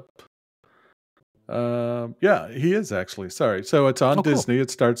pulled up. Yeah, he is actually. Sorry. So it's on Oh, cool. Disney.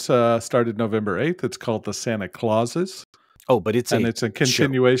 It started November 8th. It's called The Santa Clauses, oh, but it's and a it's a show.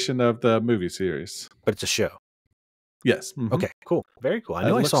 continuation of the movie series. But it's a show. Yes. Mhm. Okay, cool. Very cool. I It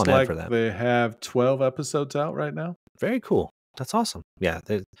know I looks saw an ad like for that. they have 12 episodes out right now. Very cool. That's awesome. Yeah,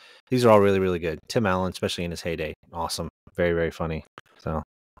 these are all really, really good. Tim Allen, especially in his heyday, awesome. Very, very funny. So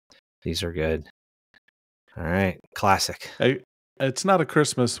these are good. All right, classic. Hey, it's not a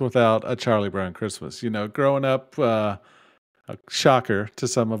Christmas without a Charlie Brown Christmas. You know, growing up, a shocker to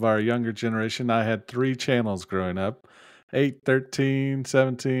some of our younger generation, I had 3 channels growing up. 8, 13,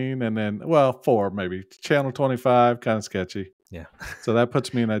 17, and then, well, 4 maybe. Channel 25, kind of sketchy. Yeah, So that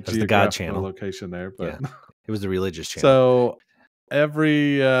puts me in a That's the God geographical channel. location there. But Yeah. It was the religious channel. so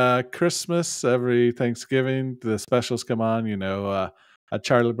every Christmas, every Thanksgiving, the specials come on. You know, a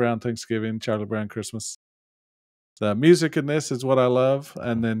Charlie Brown Thanksgiving, Charlie Brown Christmas. The music in this is what I love,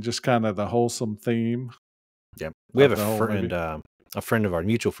 and then just kind of the wholesome theme. Yeah, we have of the whole movie. a friend of our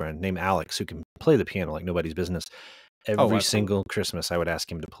mutual friend named Alex who can play the piano like nobody's business. Every absolutely. single Christmas, I would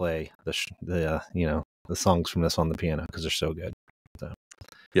ask him to play the songs from this on the piano because they're so good. So,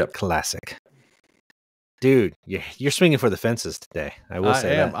 Yep. classic. Dude, you're swinging for the fences today. I will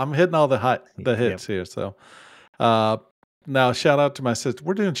say that. I'm hitting all the Yep. hits here. So, now shout out to my sister.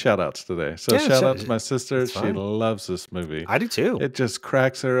 We're doing shout outs today. So Yeah, shout out to my sister. that's She fine. loves this movie. I do too. It just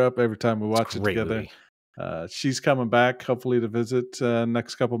cracks her up every time we It's a watch it great together. movie. She's coming back, hopefully to visit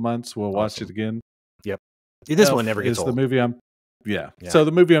next couple months. We'll watch Awesome. it again. Yep. This Elf one never gets is old. the movie yeah. Yeah. So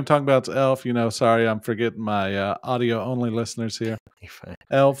the movie I'm talking about is Elf. You know, sorry, I'm forgetting my audio only listeners here. You're fine.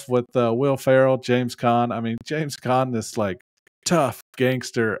 Elf with Will Ferrell, James Caan. I mean, James Caan, this like tough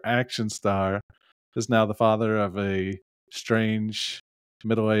gangster action star, is now the father of a strange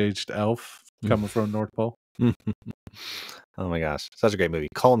middle-aged elf coming from North Pole. Oh my gosh, such a great movie.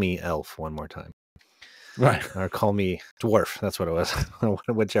 Call Me Elf one more time, Right. or Call Me Dwarf. That's what it was,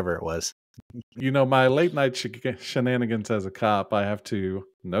 whichever it was. You know, my late night shenanigans as a cop, I have to,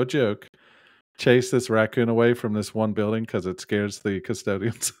 no joke, chase this raccoon away from this one building because it scares the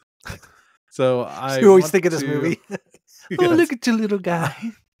custodians. So I You always want think of this to- movie. Oh, Yes. look at your little guy.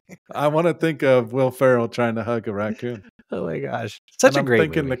 I want to think of Will Ferrell trying to hug a raccoon. Oh my gosh, such And a I'm great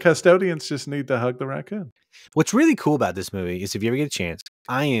thinking movie. the custodians just need to hug the raccoon. What's really cool about this movie is if you ever get a chance,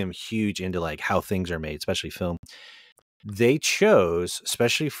 I am huge into like how things are made, especially film. They chose,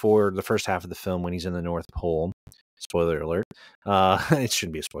 especially for the first half of the film when he's in the North Pole. Spoiler alert. It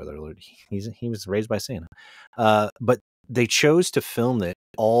shouldn't be a spoiler alert. He was raised by Santa. But they chose to film it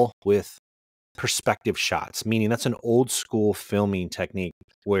all with perspective shots, meaning that's an old school filming technique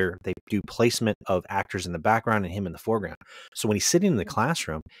where they do placement of actors in the background and him in the foreground. So when he's sitting in the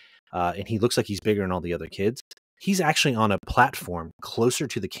classroom and he looks like he's bigger than all the other kids, he's actually on a platform closer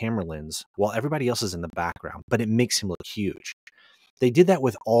to the camera lens while everybody else is in the background, but it makes him look huge. They did that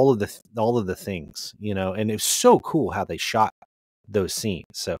with all of the things, you know, and it's so cool how they shot those scenes.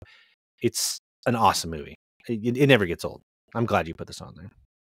 So it's an awesome movie. It never gets old. I'm glad you put this on there.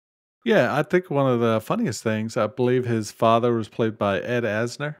 Yeah, I think one of the funniest things, I believe his father was played by Ed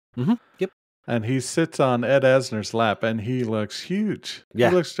Asner. Yep. And he sits on Ed Asner's lap and he looks huge. Yeah.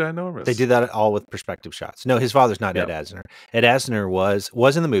 He looks ginormous. They did that all with perspective shots. No, his father's not Yep. Ed Asner. Ed Asner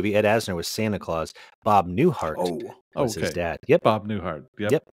was in the movie. Ed Asner was Santa Claus. Bob Newhart was his dad. Yep. Bob Newhart.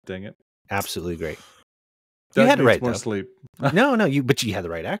 Yep. Dang it. Absolutely great. Doug You had it needs right, more though. sleep. No, but you had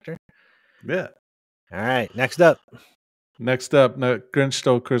the right actor. Yeah. All right, next up. Next up, no, Grinch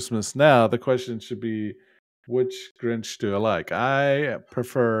Stole Christmas. Now, the question should be, which Grinch do I like? I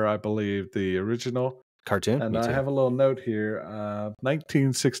prefer, I believe, the original Cartoon? And Me I too. have a little note here,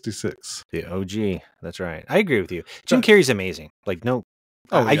 1966. The OG. That's right. I agree with you. Jim So- Carrey's amazing. Like, no,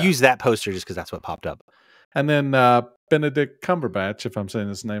 Oh, I yeah. use that poster just because that's what popped up. And then Benedict Cumberbatch, if I'm saying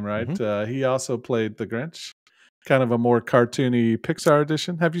his name right, Mm-hmm. he also played the Grinch. Kind of a more cartoony Pixar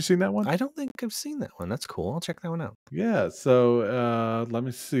edition. Have you seen that one? I don't think I've seen that one. That's cool. I'll check that one out. Yeah. So let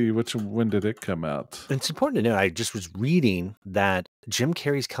me see. When did it come out? It's important to know. I just was reading that Jim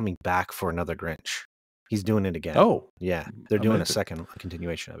Carrey's coming back for another Grinch. He's doing it again. Oh, Yeah, they're doing a amazing. second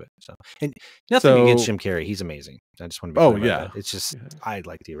continuation of it. So, and nothing against So- Jim Carrey. He's amazing. I just want to be Oh, clear about yeah. that. It's just Yeah. I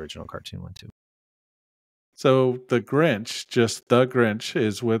like the original cartoon one too. So the Grinch, just the Grinch,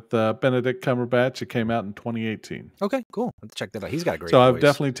 is with Benedict Cumberbatch. It came out in 2018. Okay, cool. Let's check that out. He's got a great So I voice. would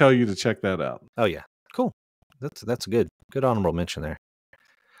definitely tell you to check that out. Oh yeah, cool. That's good. Good honorable mention there.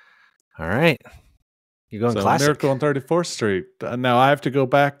 All right, you're going So classic. Miracle on 34th Street. Now I have to go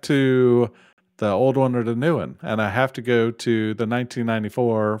back to the old one or the new one, and I have to go to the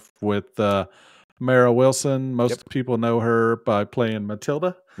 1994 with Mara Wilson. Most people know her by playing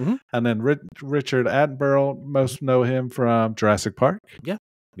Matilda, Mhm. and then Richard Attenborough. Most know him from Jurassic Park. Yep,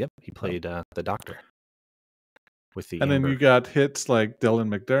 he played the Doctor with the. And then you got hits like Dylan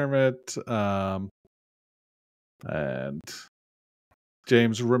McDermott and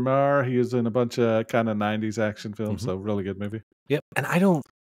James Remar. He was in a bunch of kind of 90s action films, so really good movie. Yep, and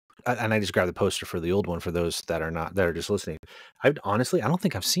I just grabbed the poster for the old one for those that are just listening. I don't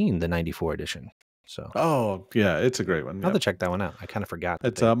think I've seen the 94 edition. So Oh, yeah, it's a great one. I'll have Yeah. to check that one out. I kind of forgot. that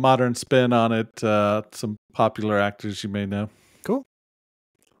It's they- a modern spin on it. Some popular actors you may know. Cool.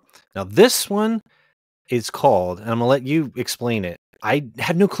 Now this one is called, and I'm gonna let you explain it. I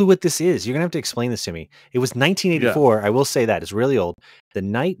have no clue what this is. You're gonna have to explain this to me. It was 1984. I will say that it's really old. The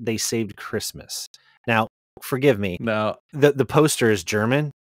Night They Saved Christmas. Now, forgive me. Now, The poster is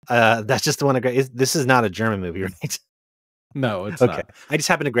German. That's just the one. This is not a German movie, right? no, it's Okay. not. I just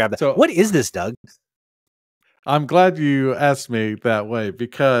happened to grab that. So- What is this, Doug? I'm glad you asked me that way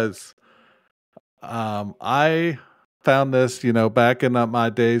because I found this, back in my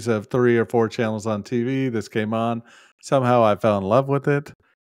days of 3 or 4 channels on TV. This came on. Somehow I fell in love with it.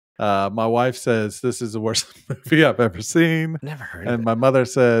 My wife says this is the worst movie I've ever seen. Never heard of And it. my mother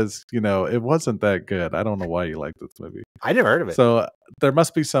says, it wasn't that good. I don't know why you like this movie. I never heard of it. So there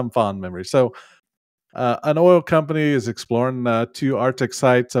must be some fond memory. So an oil company is exploring 2 Arctic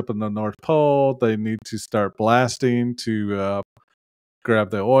sites up in the North Pole. They need to start blasting to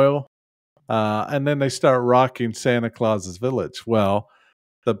grab the oil. And then they start rocking Santa Claus's village. Well,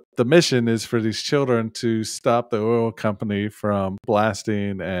 the mission is for these children to stop the oil company from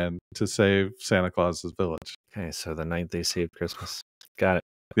blasting and to save Santa Claus's village. Okay, so The Night They Saved Christmas. Got it.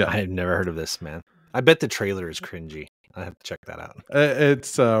 Yeah. I have never heard of this, man. I bet the trailer is cringy. I have to check that out.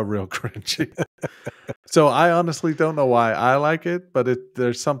 It's real cringy. So I honestly don't know why I like it, but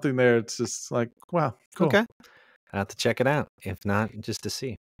there's something there. It's just like, wow, cool. Okay. I have to check it out. If not, just to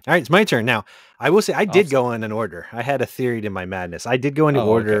see. All right, it's my turn now. I will say I did Awesome. go in an order. I had a theory to my madness. I did go into Oh,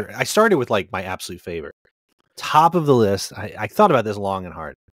 order. okay. I started with like my absolute favorite. Top of the list. I thought about this long and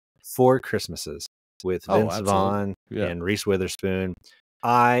hard. 4 Christmases with Oh, Vince absolutely. Vaughn Yeah. and Reese Witherspoon.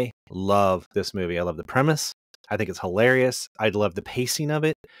 I love this movie. I love the premise. I think it's hilarious. I love the pacing of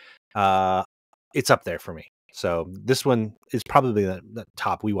it. It's up there for me. So this one is probably the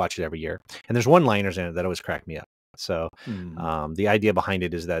top. We watch it every year. And there's one-liners in it that always crack me up. So the idea behind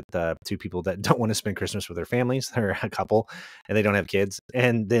it is that 2 people that don't want to spend Christmas with their families, they're a couple and they don't have kids.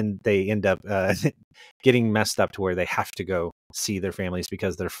 And then they end up getting messed up to where they have to go see their families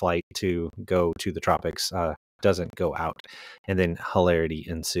because their flight to go to the tropics doesn't go out. And then hilarity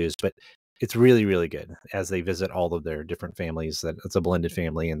ensues. But it's really, really good as they visit all of their different families. That it's a blended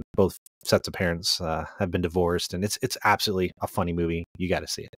family and both sets of parents have been divorced. And it's absolutely a funny movie. You got to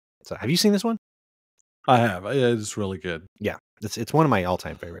see it. So have you seen this one? I have. It's really good. Yeah, it's one of my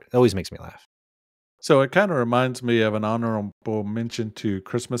all-time favorite. It always makes me laugh. So it kind of reminds me of an honorable mention to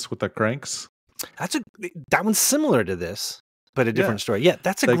Christmas with the Cranks. That one's similar to this, but a different Yeah. story. Yeah,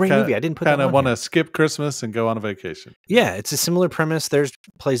 that's a They great movie. I didn't put that kind of on want here. to skip Christmas and go on a vacation. Yeah, it's a similar premise. Theirs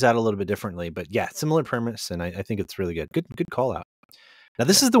plays out a little bit differently, but yeah, similar premise, and I think it's really good. Good call out. Now,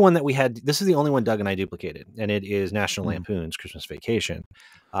 this is the one that we had. This is the only one Doug and I duplicated, and it is National Lampoon's Christmas Vacation.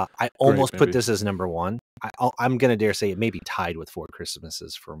 I almost put movie. this as number 1. I'm going to dare say it may be tied with 4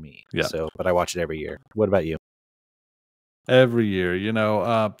 Christmases for me. Yeah. So, but I watch it every year. What about you? Every year,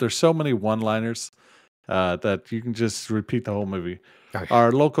 there's so many one-liners. that you can just repeat the whole movie. Okay.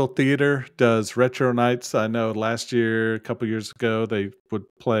 Our local theater does retro nights. I know last year, a couple years ago, they would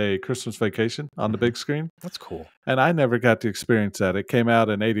play Christmas Vacation on the big screen. That's cool. And I never got to experience that. It came out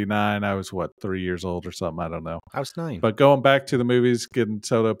in 89. I was, 3 years old or something? I don't know. I was 9. But going back to the movies, getting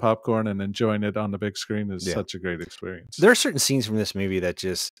soda, popcorn, and enjoying it on the big screen is such a great experience. There are certain scenes from this movie that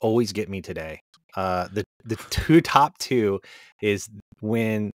just always get me today. The top two is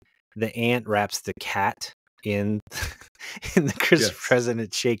when the aunt wraps the cat in the Christmas present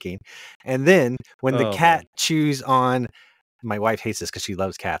it's shaking, and then when the cat chews on. My wife hates this because she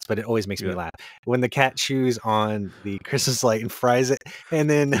loves cats, but it always makes me laugh when the cat chews on the Christmas light and fries it. And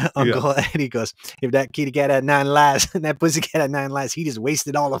then Uncle Eddie goes, "If that kitty cat had 9 lives and that pussy cat had 9 lives, he just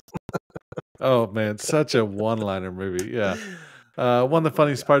wasted all of them." Oh man, such a one-liner movie. Yeah. One of the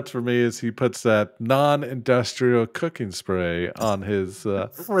funniest parts for me is he puts that non-industrial cooking spray on his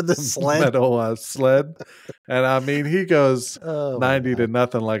for the sled. metal sled, and I mean he goes 90 to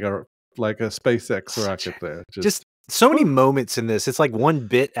nothing like a SpaceX rocket there. Just so many moments in this. It's like one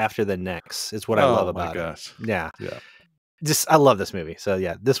bit after the next. It's what I love about it. Yeah. I love this movie. So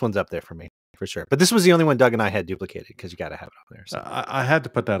yeah, this one's up there for me for sure. But this was the only one Doug and I had duplicated because you got to have it on there. So. I had to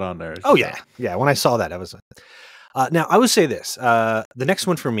put that on there. Oh yeah, yeah. When I saw that, I was. Now I would say this. The next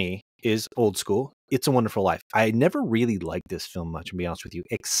one for me is old school. It's a Wonderful Life. I never really liked this film much, to be honest with you,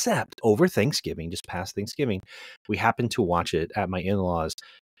 except over Thanksgiving, just past Thanksgiving, we happened to watch it at my in-laws.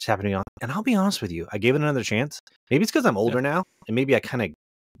 It's happening on, and I'll be honest with you, I gave it another chance. Maybe it's because I'm older now, and maybe I kind of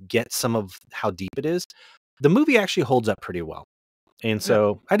get some of how deep it is. The movie actually holds up pretty well, and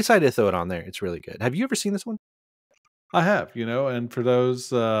so I decided to throw it on there. It's really good. Have you ever seen this one? I have, and for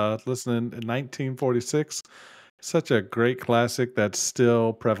those listening, in 1946, such a great classic that's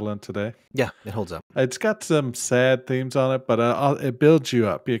still prevalent today. Yeah, it holds up. It's got some sad themes on it, but it builds you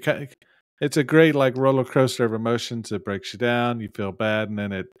up. It's a great roller coaster of emotions. It breaks you down. You feel bad, and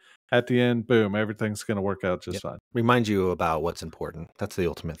then at the end, boom, everything's going to work out just fine. Reminds you about what's important. That's the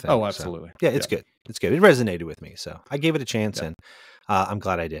ultimate thing. Oh, absolutely. So, yeah, it's good. It's good. It resonated with me, so I gave it a chance, and I'm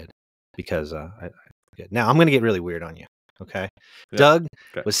glad I did because now I'm going to get really weird on you. Okay, Doug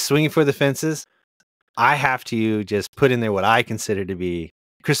was swinging for the fences. I have to just put in there what I consider to be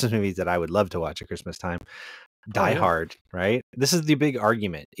Christmas movies that I would love to watch at Christmas time. Die Hard, right? This is the big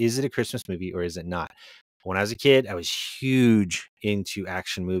argument. Is it a Christmas movie or is it not? When I was a kid, I was huge into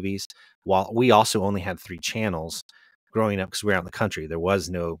action movies. While we also only had 3 channels growing up because we were out in the country. There was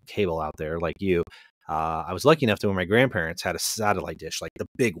no cable out there like you. I was lucky enough to where my grandparents had a satellite dish, like the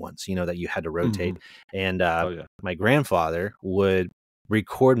big ones, that you had to rotate. And my grandfather would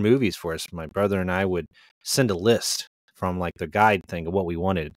record movies for us. My brother and I would send a list from the guide thing of what we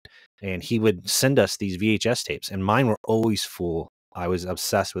wanted. And he would send us these VHS tapes, and mine were always full. I was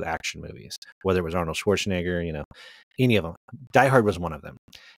obsessed with action movies, whether it was Arnold Schwarzenegger, any of them. Die Hard was one of them.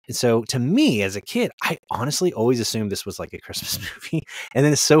 And so to me as a kid, I honestly always assumed this was like a Christmas movie. And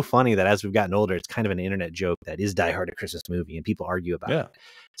then it's so funny that as we've gotten older, it's kind of an internet joke that is Die Hard a Christmas movie, and people argue about it.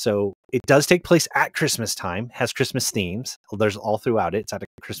 So it does take place at Christmas time, has Christmas themes. There's all throughout it. It's at a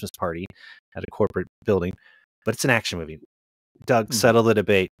Christmas party at a corporate building, but it's an action movie. Doug, settle the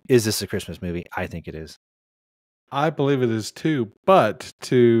debate. Is this a Christmas movie? I think it is. I believe it is too, but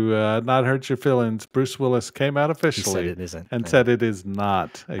to not hurt your feelings, Bruce Willis came out officially and said it is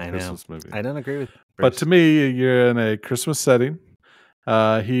not a Christmas movie. I don't agree with Bruce. But to me, you're in a Christmas setting.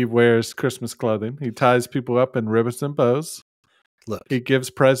 He wears Christmas clothing. He ties people up in ribbons and bows. Look, he gives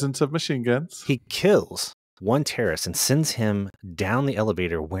presents of machine guns. He kills one terrorist and sends him down the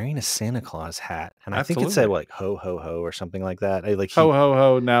elevator wearing a Santa Claus hat. And I think it said ho, ho, ho, or something like that. Ho, ho,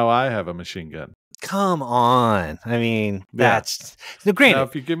 ho, now I have a machine gun. Come on. I mean, that's... No, granted. Now,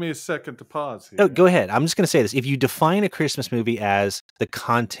 if you give me a second to pause here. No, go ahead. I'm just going to say this. If you define a Christmas movie as the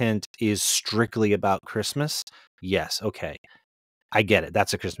content is strictly about Christmas, yes, okay. I get it.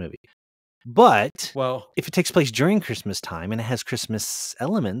 That's a Christmas movie. But if it takes place during Christmas time and it has Christmas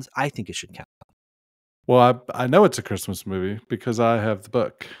elements, I think it should count. Well, I know it's a Christmas movie because I have the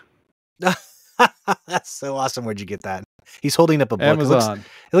book. That's so awesome. Where'd you get that? He's holding up a book. Amazon.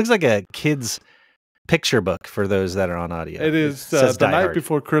 It looks like a kid's picture book for those that are on audio. It is The Night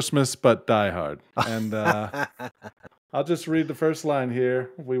Before Christmas, but Die Hard. And I'll just read the first line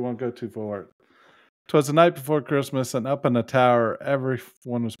here. We won't go too far. 'Twas the night before Christmas, and up in the tower,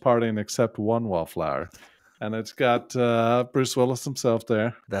 everyone was partying except one wallflower. And it's got Bruce Willis himself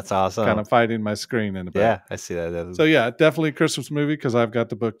there. That's awesome. Kind of fighting my screen in the back. Yeah, I see that. So yeah, definitely a Christmas movie because I've got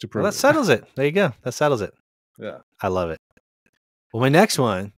the book to prove that settles it. There you go. That settles it. Yeah. I love it. Well, my next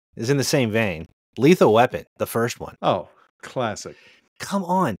one is in the same vein. Lethal Weapon, the first one. Oh, classic. Come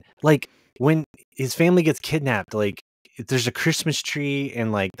on. when his family gets kidnapped, like there's a Christmas tree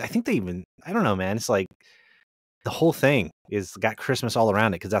and like I think they even I don't know, man. It's like the whole thing is got Christmas all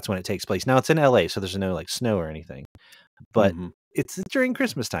around it because that's when it takes place. Now it's in LA, so there's no like snow or anything, but it's during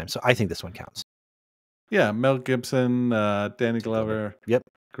Christmas time, so I think this one counts. Yeah, Mel Gibson, Danny Glover. Yep,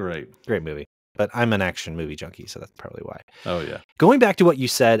 great movie. But I'm an action movie junkie, so that's probably why. Oh yeah. Going back to what you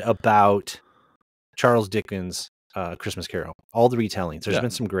said about Charles Dickens' Christmas Carol, all the retellings. There's been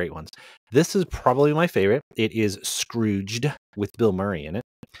some great ones. This is probably my favorite. It is Scrooged with Bill Murray in it.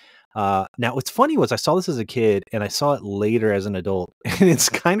 Now, what's funny was I saw this as a kid and I saw it later as an adult, and it's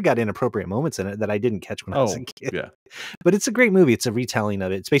kind of got inappropriate moments in it that I didn't catch when I was a kid. Yeah. But it's a great movie. It's a retelling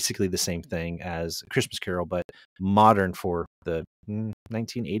of it. It's basically the same thing as Christmas Carol, but modern for the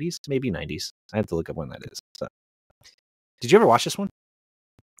 1980s, maybe 90s. I have to look up when that is. So, did you ever watch this one?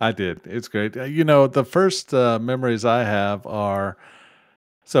 I did. It's great. The first memories I have are,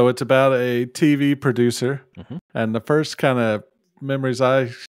 so it's about a TV producer, and the first kind of memories I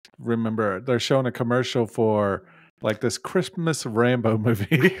remember, they're showing a commercial for like this Christmas Rambo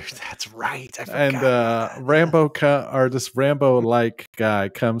movie. That's right. I forgot. And this Rambo-like guy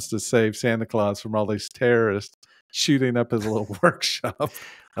comes to save Santa Claus from all these terrorists shooting up his little workshop.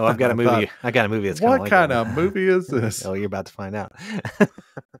 Oh, I've got a movie. I got a movie that's what kind of movie is this? Oh, you're about to find out.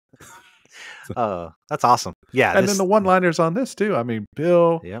 Oh, that's awesome. Yeah. And then the one-liners on this too. I mean,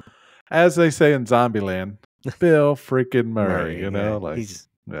 Bill, Yep. as they say in Zombieland, Bill freaking Murray,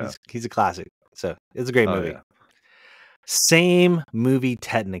 he's a classic. So it's a great movie. Yeah. Same movie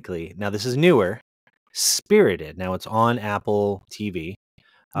technically. Now this is newer. Spirited. Now it's on Apple TV.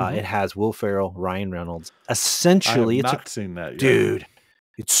 It has Will Ferrell, Ryan Reynolds. Essentially, I have not seen that yet. Dude,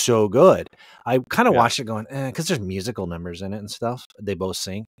 it's so good. I kind of watched it going, because there's musical numbers in it and stuff. They both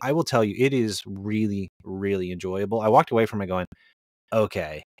sing. I will tell you, it is really, really enjoyable. I walked away from it going,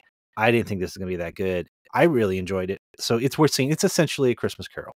 okay, I didn't think this was going to be that good. I really enjoyed it. So it's worth seeing. It's essentially a Christmas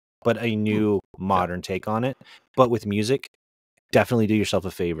Carol, but a new modern take on it. But with music, definitely do yourself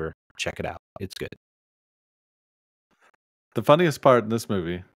a favor. Check it out. It's good. The funniest part in this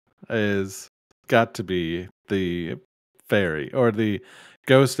movie is got to be the fairy or the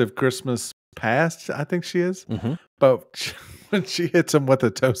ghost of Christmas past, I think she is. But when she hits him with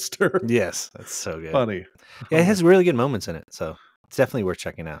a toaster. Yes, that's so good. Funny. Yeah, it has really good moments in it. So it's definitely worth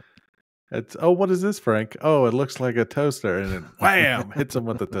checking out. It's, what is this, Frank? Oh, it looks like a toaster. And then wham, hits him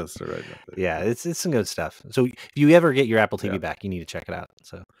with the toaster right now. Yeah, it's some good stuff. So if you ever get your Apple TV back, you need to check it out.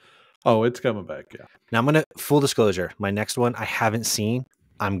 So. Oh, it's coming back, yeah. Now I'm gonna full disclosure. My next one I haven't seen.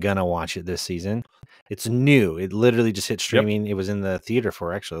 I'm gonna watch it this season. It's new. It literally just hit streaming. It was in the theater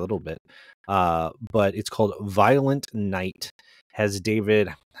for actually a little bit. But it's called Violent Night. Has David,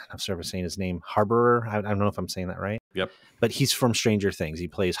 I'm sorry for saying his name, Harbour. I don't know if I'm saying that right. Yep. But he's from Stranger Things. He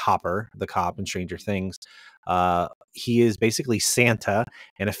plays Hopper, the cop in Stranger Things. He is basically Santa,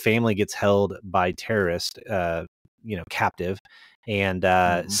 and a family gets held by terrorists, captive. And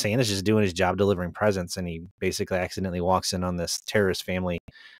Santa's just doing his job delivering presents, and he basically accidentally walks in on this terrorist family,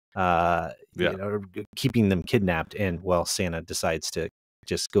 keeping them kidnapped. And Santa decides to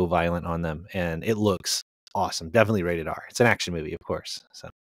just go violent on them, and it looks awesome. Definitely rated R. It's an action movie, of course. So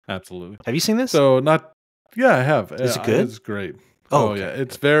absolutely. Have you seen this? I have. Is it good? It's great. Okay. Yeah,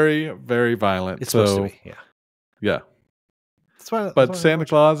 it's very, very violent. It's supposed to be. Yeah. But Santa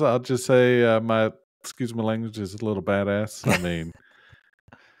Claus, I'll just say excuse my language, is a little badass. I mean,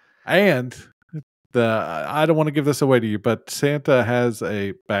 and I don't want to give this away to you, but Santa has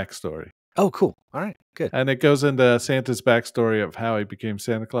a backstory. Oh, cool. All right, good. And it goes into Santa's backstory of how he became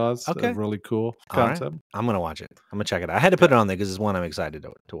Santa Claus. Okay. A really cool concept. Right. I'm going to watch it. I'm going to check it out. I had to put it on there because it's one I'm excited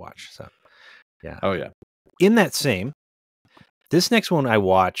to watch. So, yeah. Oh, yeah. In that this next one I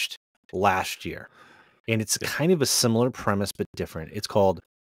watched last year, and it's kind of a similar premise, but different. It's called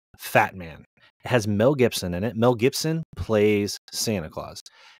Fat Man. It has Mel Gibson in it. Mel Gibson plays Santa Claus.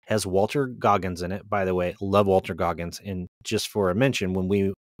 It has Walter Goggins in it. By the way, love Walter Goggins. And just for a mention, when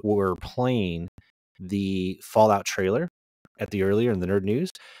we were playing the Fallout trailer at the earlier in the Nerd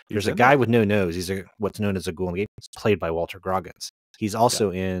News, there's a guy with no nose. He's what's known as a ghoul in the game. He's played by Walter Goggins. He's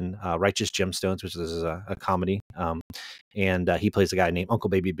also in Righteous Gemstones, which is a comedy. And he plays a guy named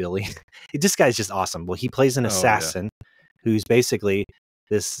Uncle Baby Billy. This guy's just awesome. Well, he plays an assassin who's basically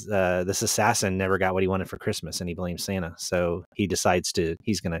this assassin never got what he wanted for Christmas, and he blames Santa. So he decides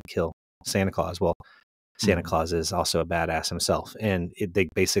he's going to kill Santa Claus. Well, Santa Claus is also a badass himself, and they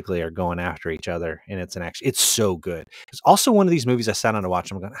basically are going after each other. And it's so good. It's also one of these movies I sat on to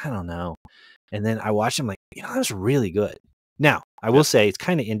watch. I'm going, I don't know. And then I watched him like, that was really good. Now, I will say it's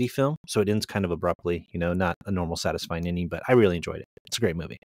kind of indie film, so it ends kind of abruptly, not a normal satisfying ending, but I really enjoyed it. It's a great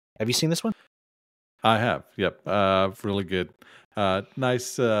movie. Have you seen this one? I have. Yep. Really good.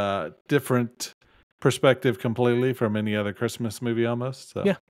 Nice, different perspective completely from any other Christmas movie almost. So.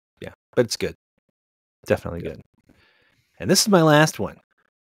 Yeah. Yeah. But it's good. Definitely Yeah. good. And this is my last one.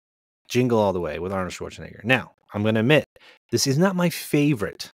 Jingle All the Way with Arnold Schwarzenegger. Now, I'm going to admit, this is not my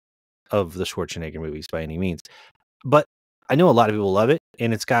favorite of the Schwarzenegger movies by any means, but I know a lot of people love it.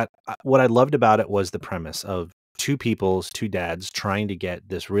 And it's got what I loved about it was the premise of two dads trying to get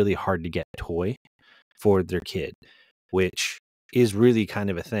this really hard to get toy for their kid, which is really kind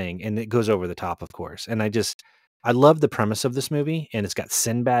of a thing. And it goes over the top, of course. And I love the premise of this movie, and it's got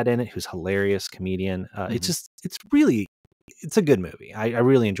Sinbad in it, who's hilarious comedian. It's a good movie. I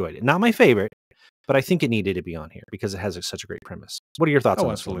really enjoyed it. Not my favorite, but I think it needed to be on here because it has such a great premise. What are your thoughts on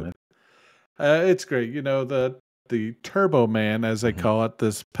this one, Absolutely. man? It's great. The Turbo Man, as they call it,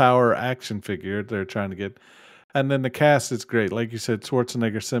 this power action figure they're trying to get. And then the cast is great. Like you said,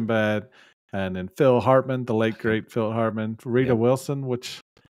 Schwarzenegger, Sinbad, and then Phil Hartman, the late great Phil Hartman, Rita Wilson, which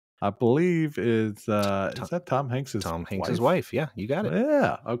I believe is that Tom Hanks's wife? Yeah, you got it.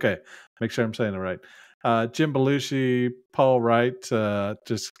 Yeah. Okay. Make sure I'm saying it right. Jim Belushi, Paul Wright,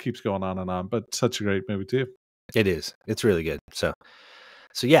 just keeps going on and on, but such a great movie too. It is. It's really good. So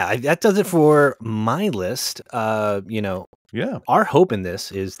yeah, that does it for my list. Yeah. Our hope in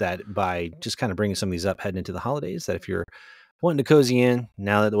this is that by just kind of bringing some of these up heading into the holidays, that if you're wanting to cozy in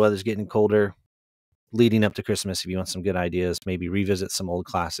now that the weather's getting colder, leading up to Christmas, if you want some good ideas, maybe revisit some old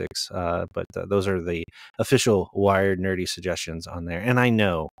classics. But those are the official Wired nerdy suggestions on there. And I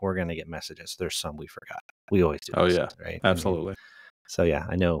know we're going to get messages. There's some we forgot. We always do. Oh yeah, right. Absolutely. So yeah,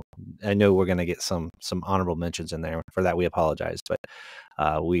 I know we're going to get some honorable mentions in there. For that, we apologize, but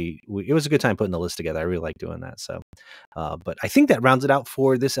it was a good time putting the list together. I really like doing that. So, but I think that rounds it out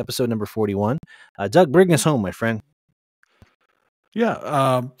for this episode number 41. Doug, bring us home, my friend.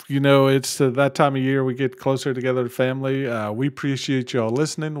 Yeah, it's that time of year we get closer together as family. We appreciate y'all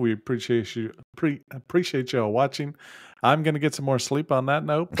listening. We appreciate appreciate y'all watching. I'm going to get some more sleep on that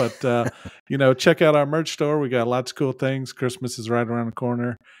note, but check out our merch store. We got lots of cool things. Christmas is right around the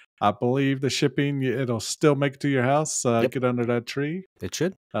corner. I believe the shipping, it'll still make it to your house. Get under that tree. It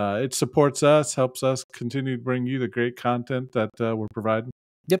should. It supports us, helps us continue to bring you the great content that we're providing.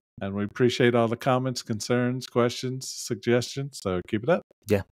 Yep. And we appreciate all the comments, concerns, questions, suggestions. So keep it up.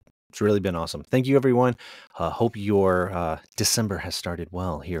 Yeah. It's really been awesome. Thank you, everyone. Hope your December has started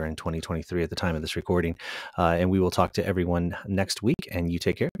well here in 2023 at the time of this recording. And we will talk to everyone next week. And you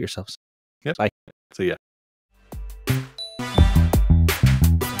take care of yourselves. Yep. Bye. See ya.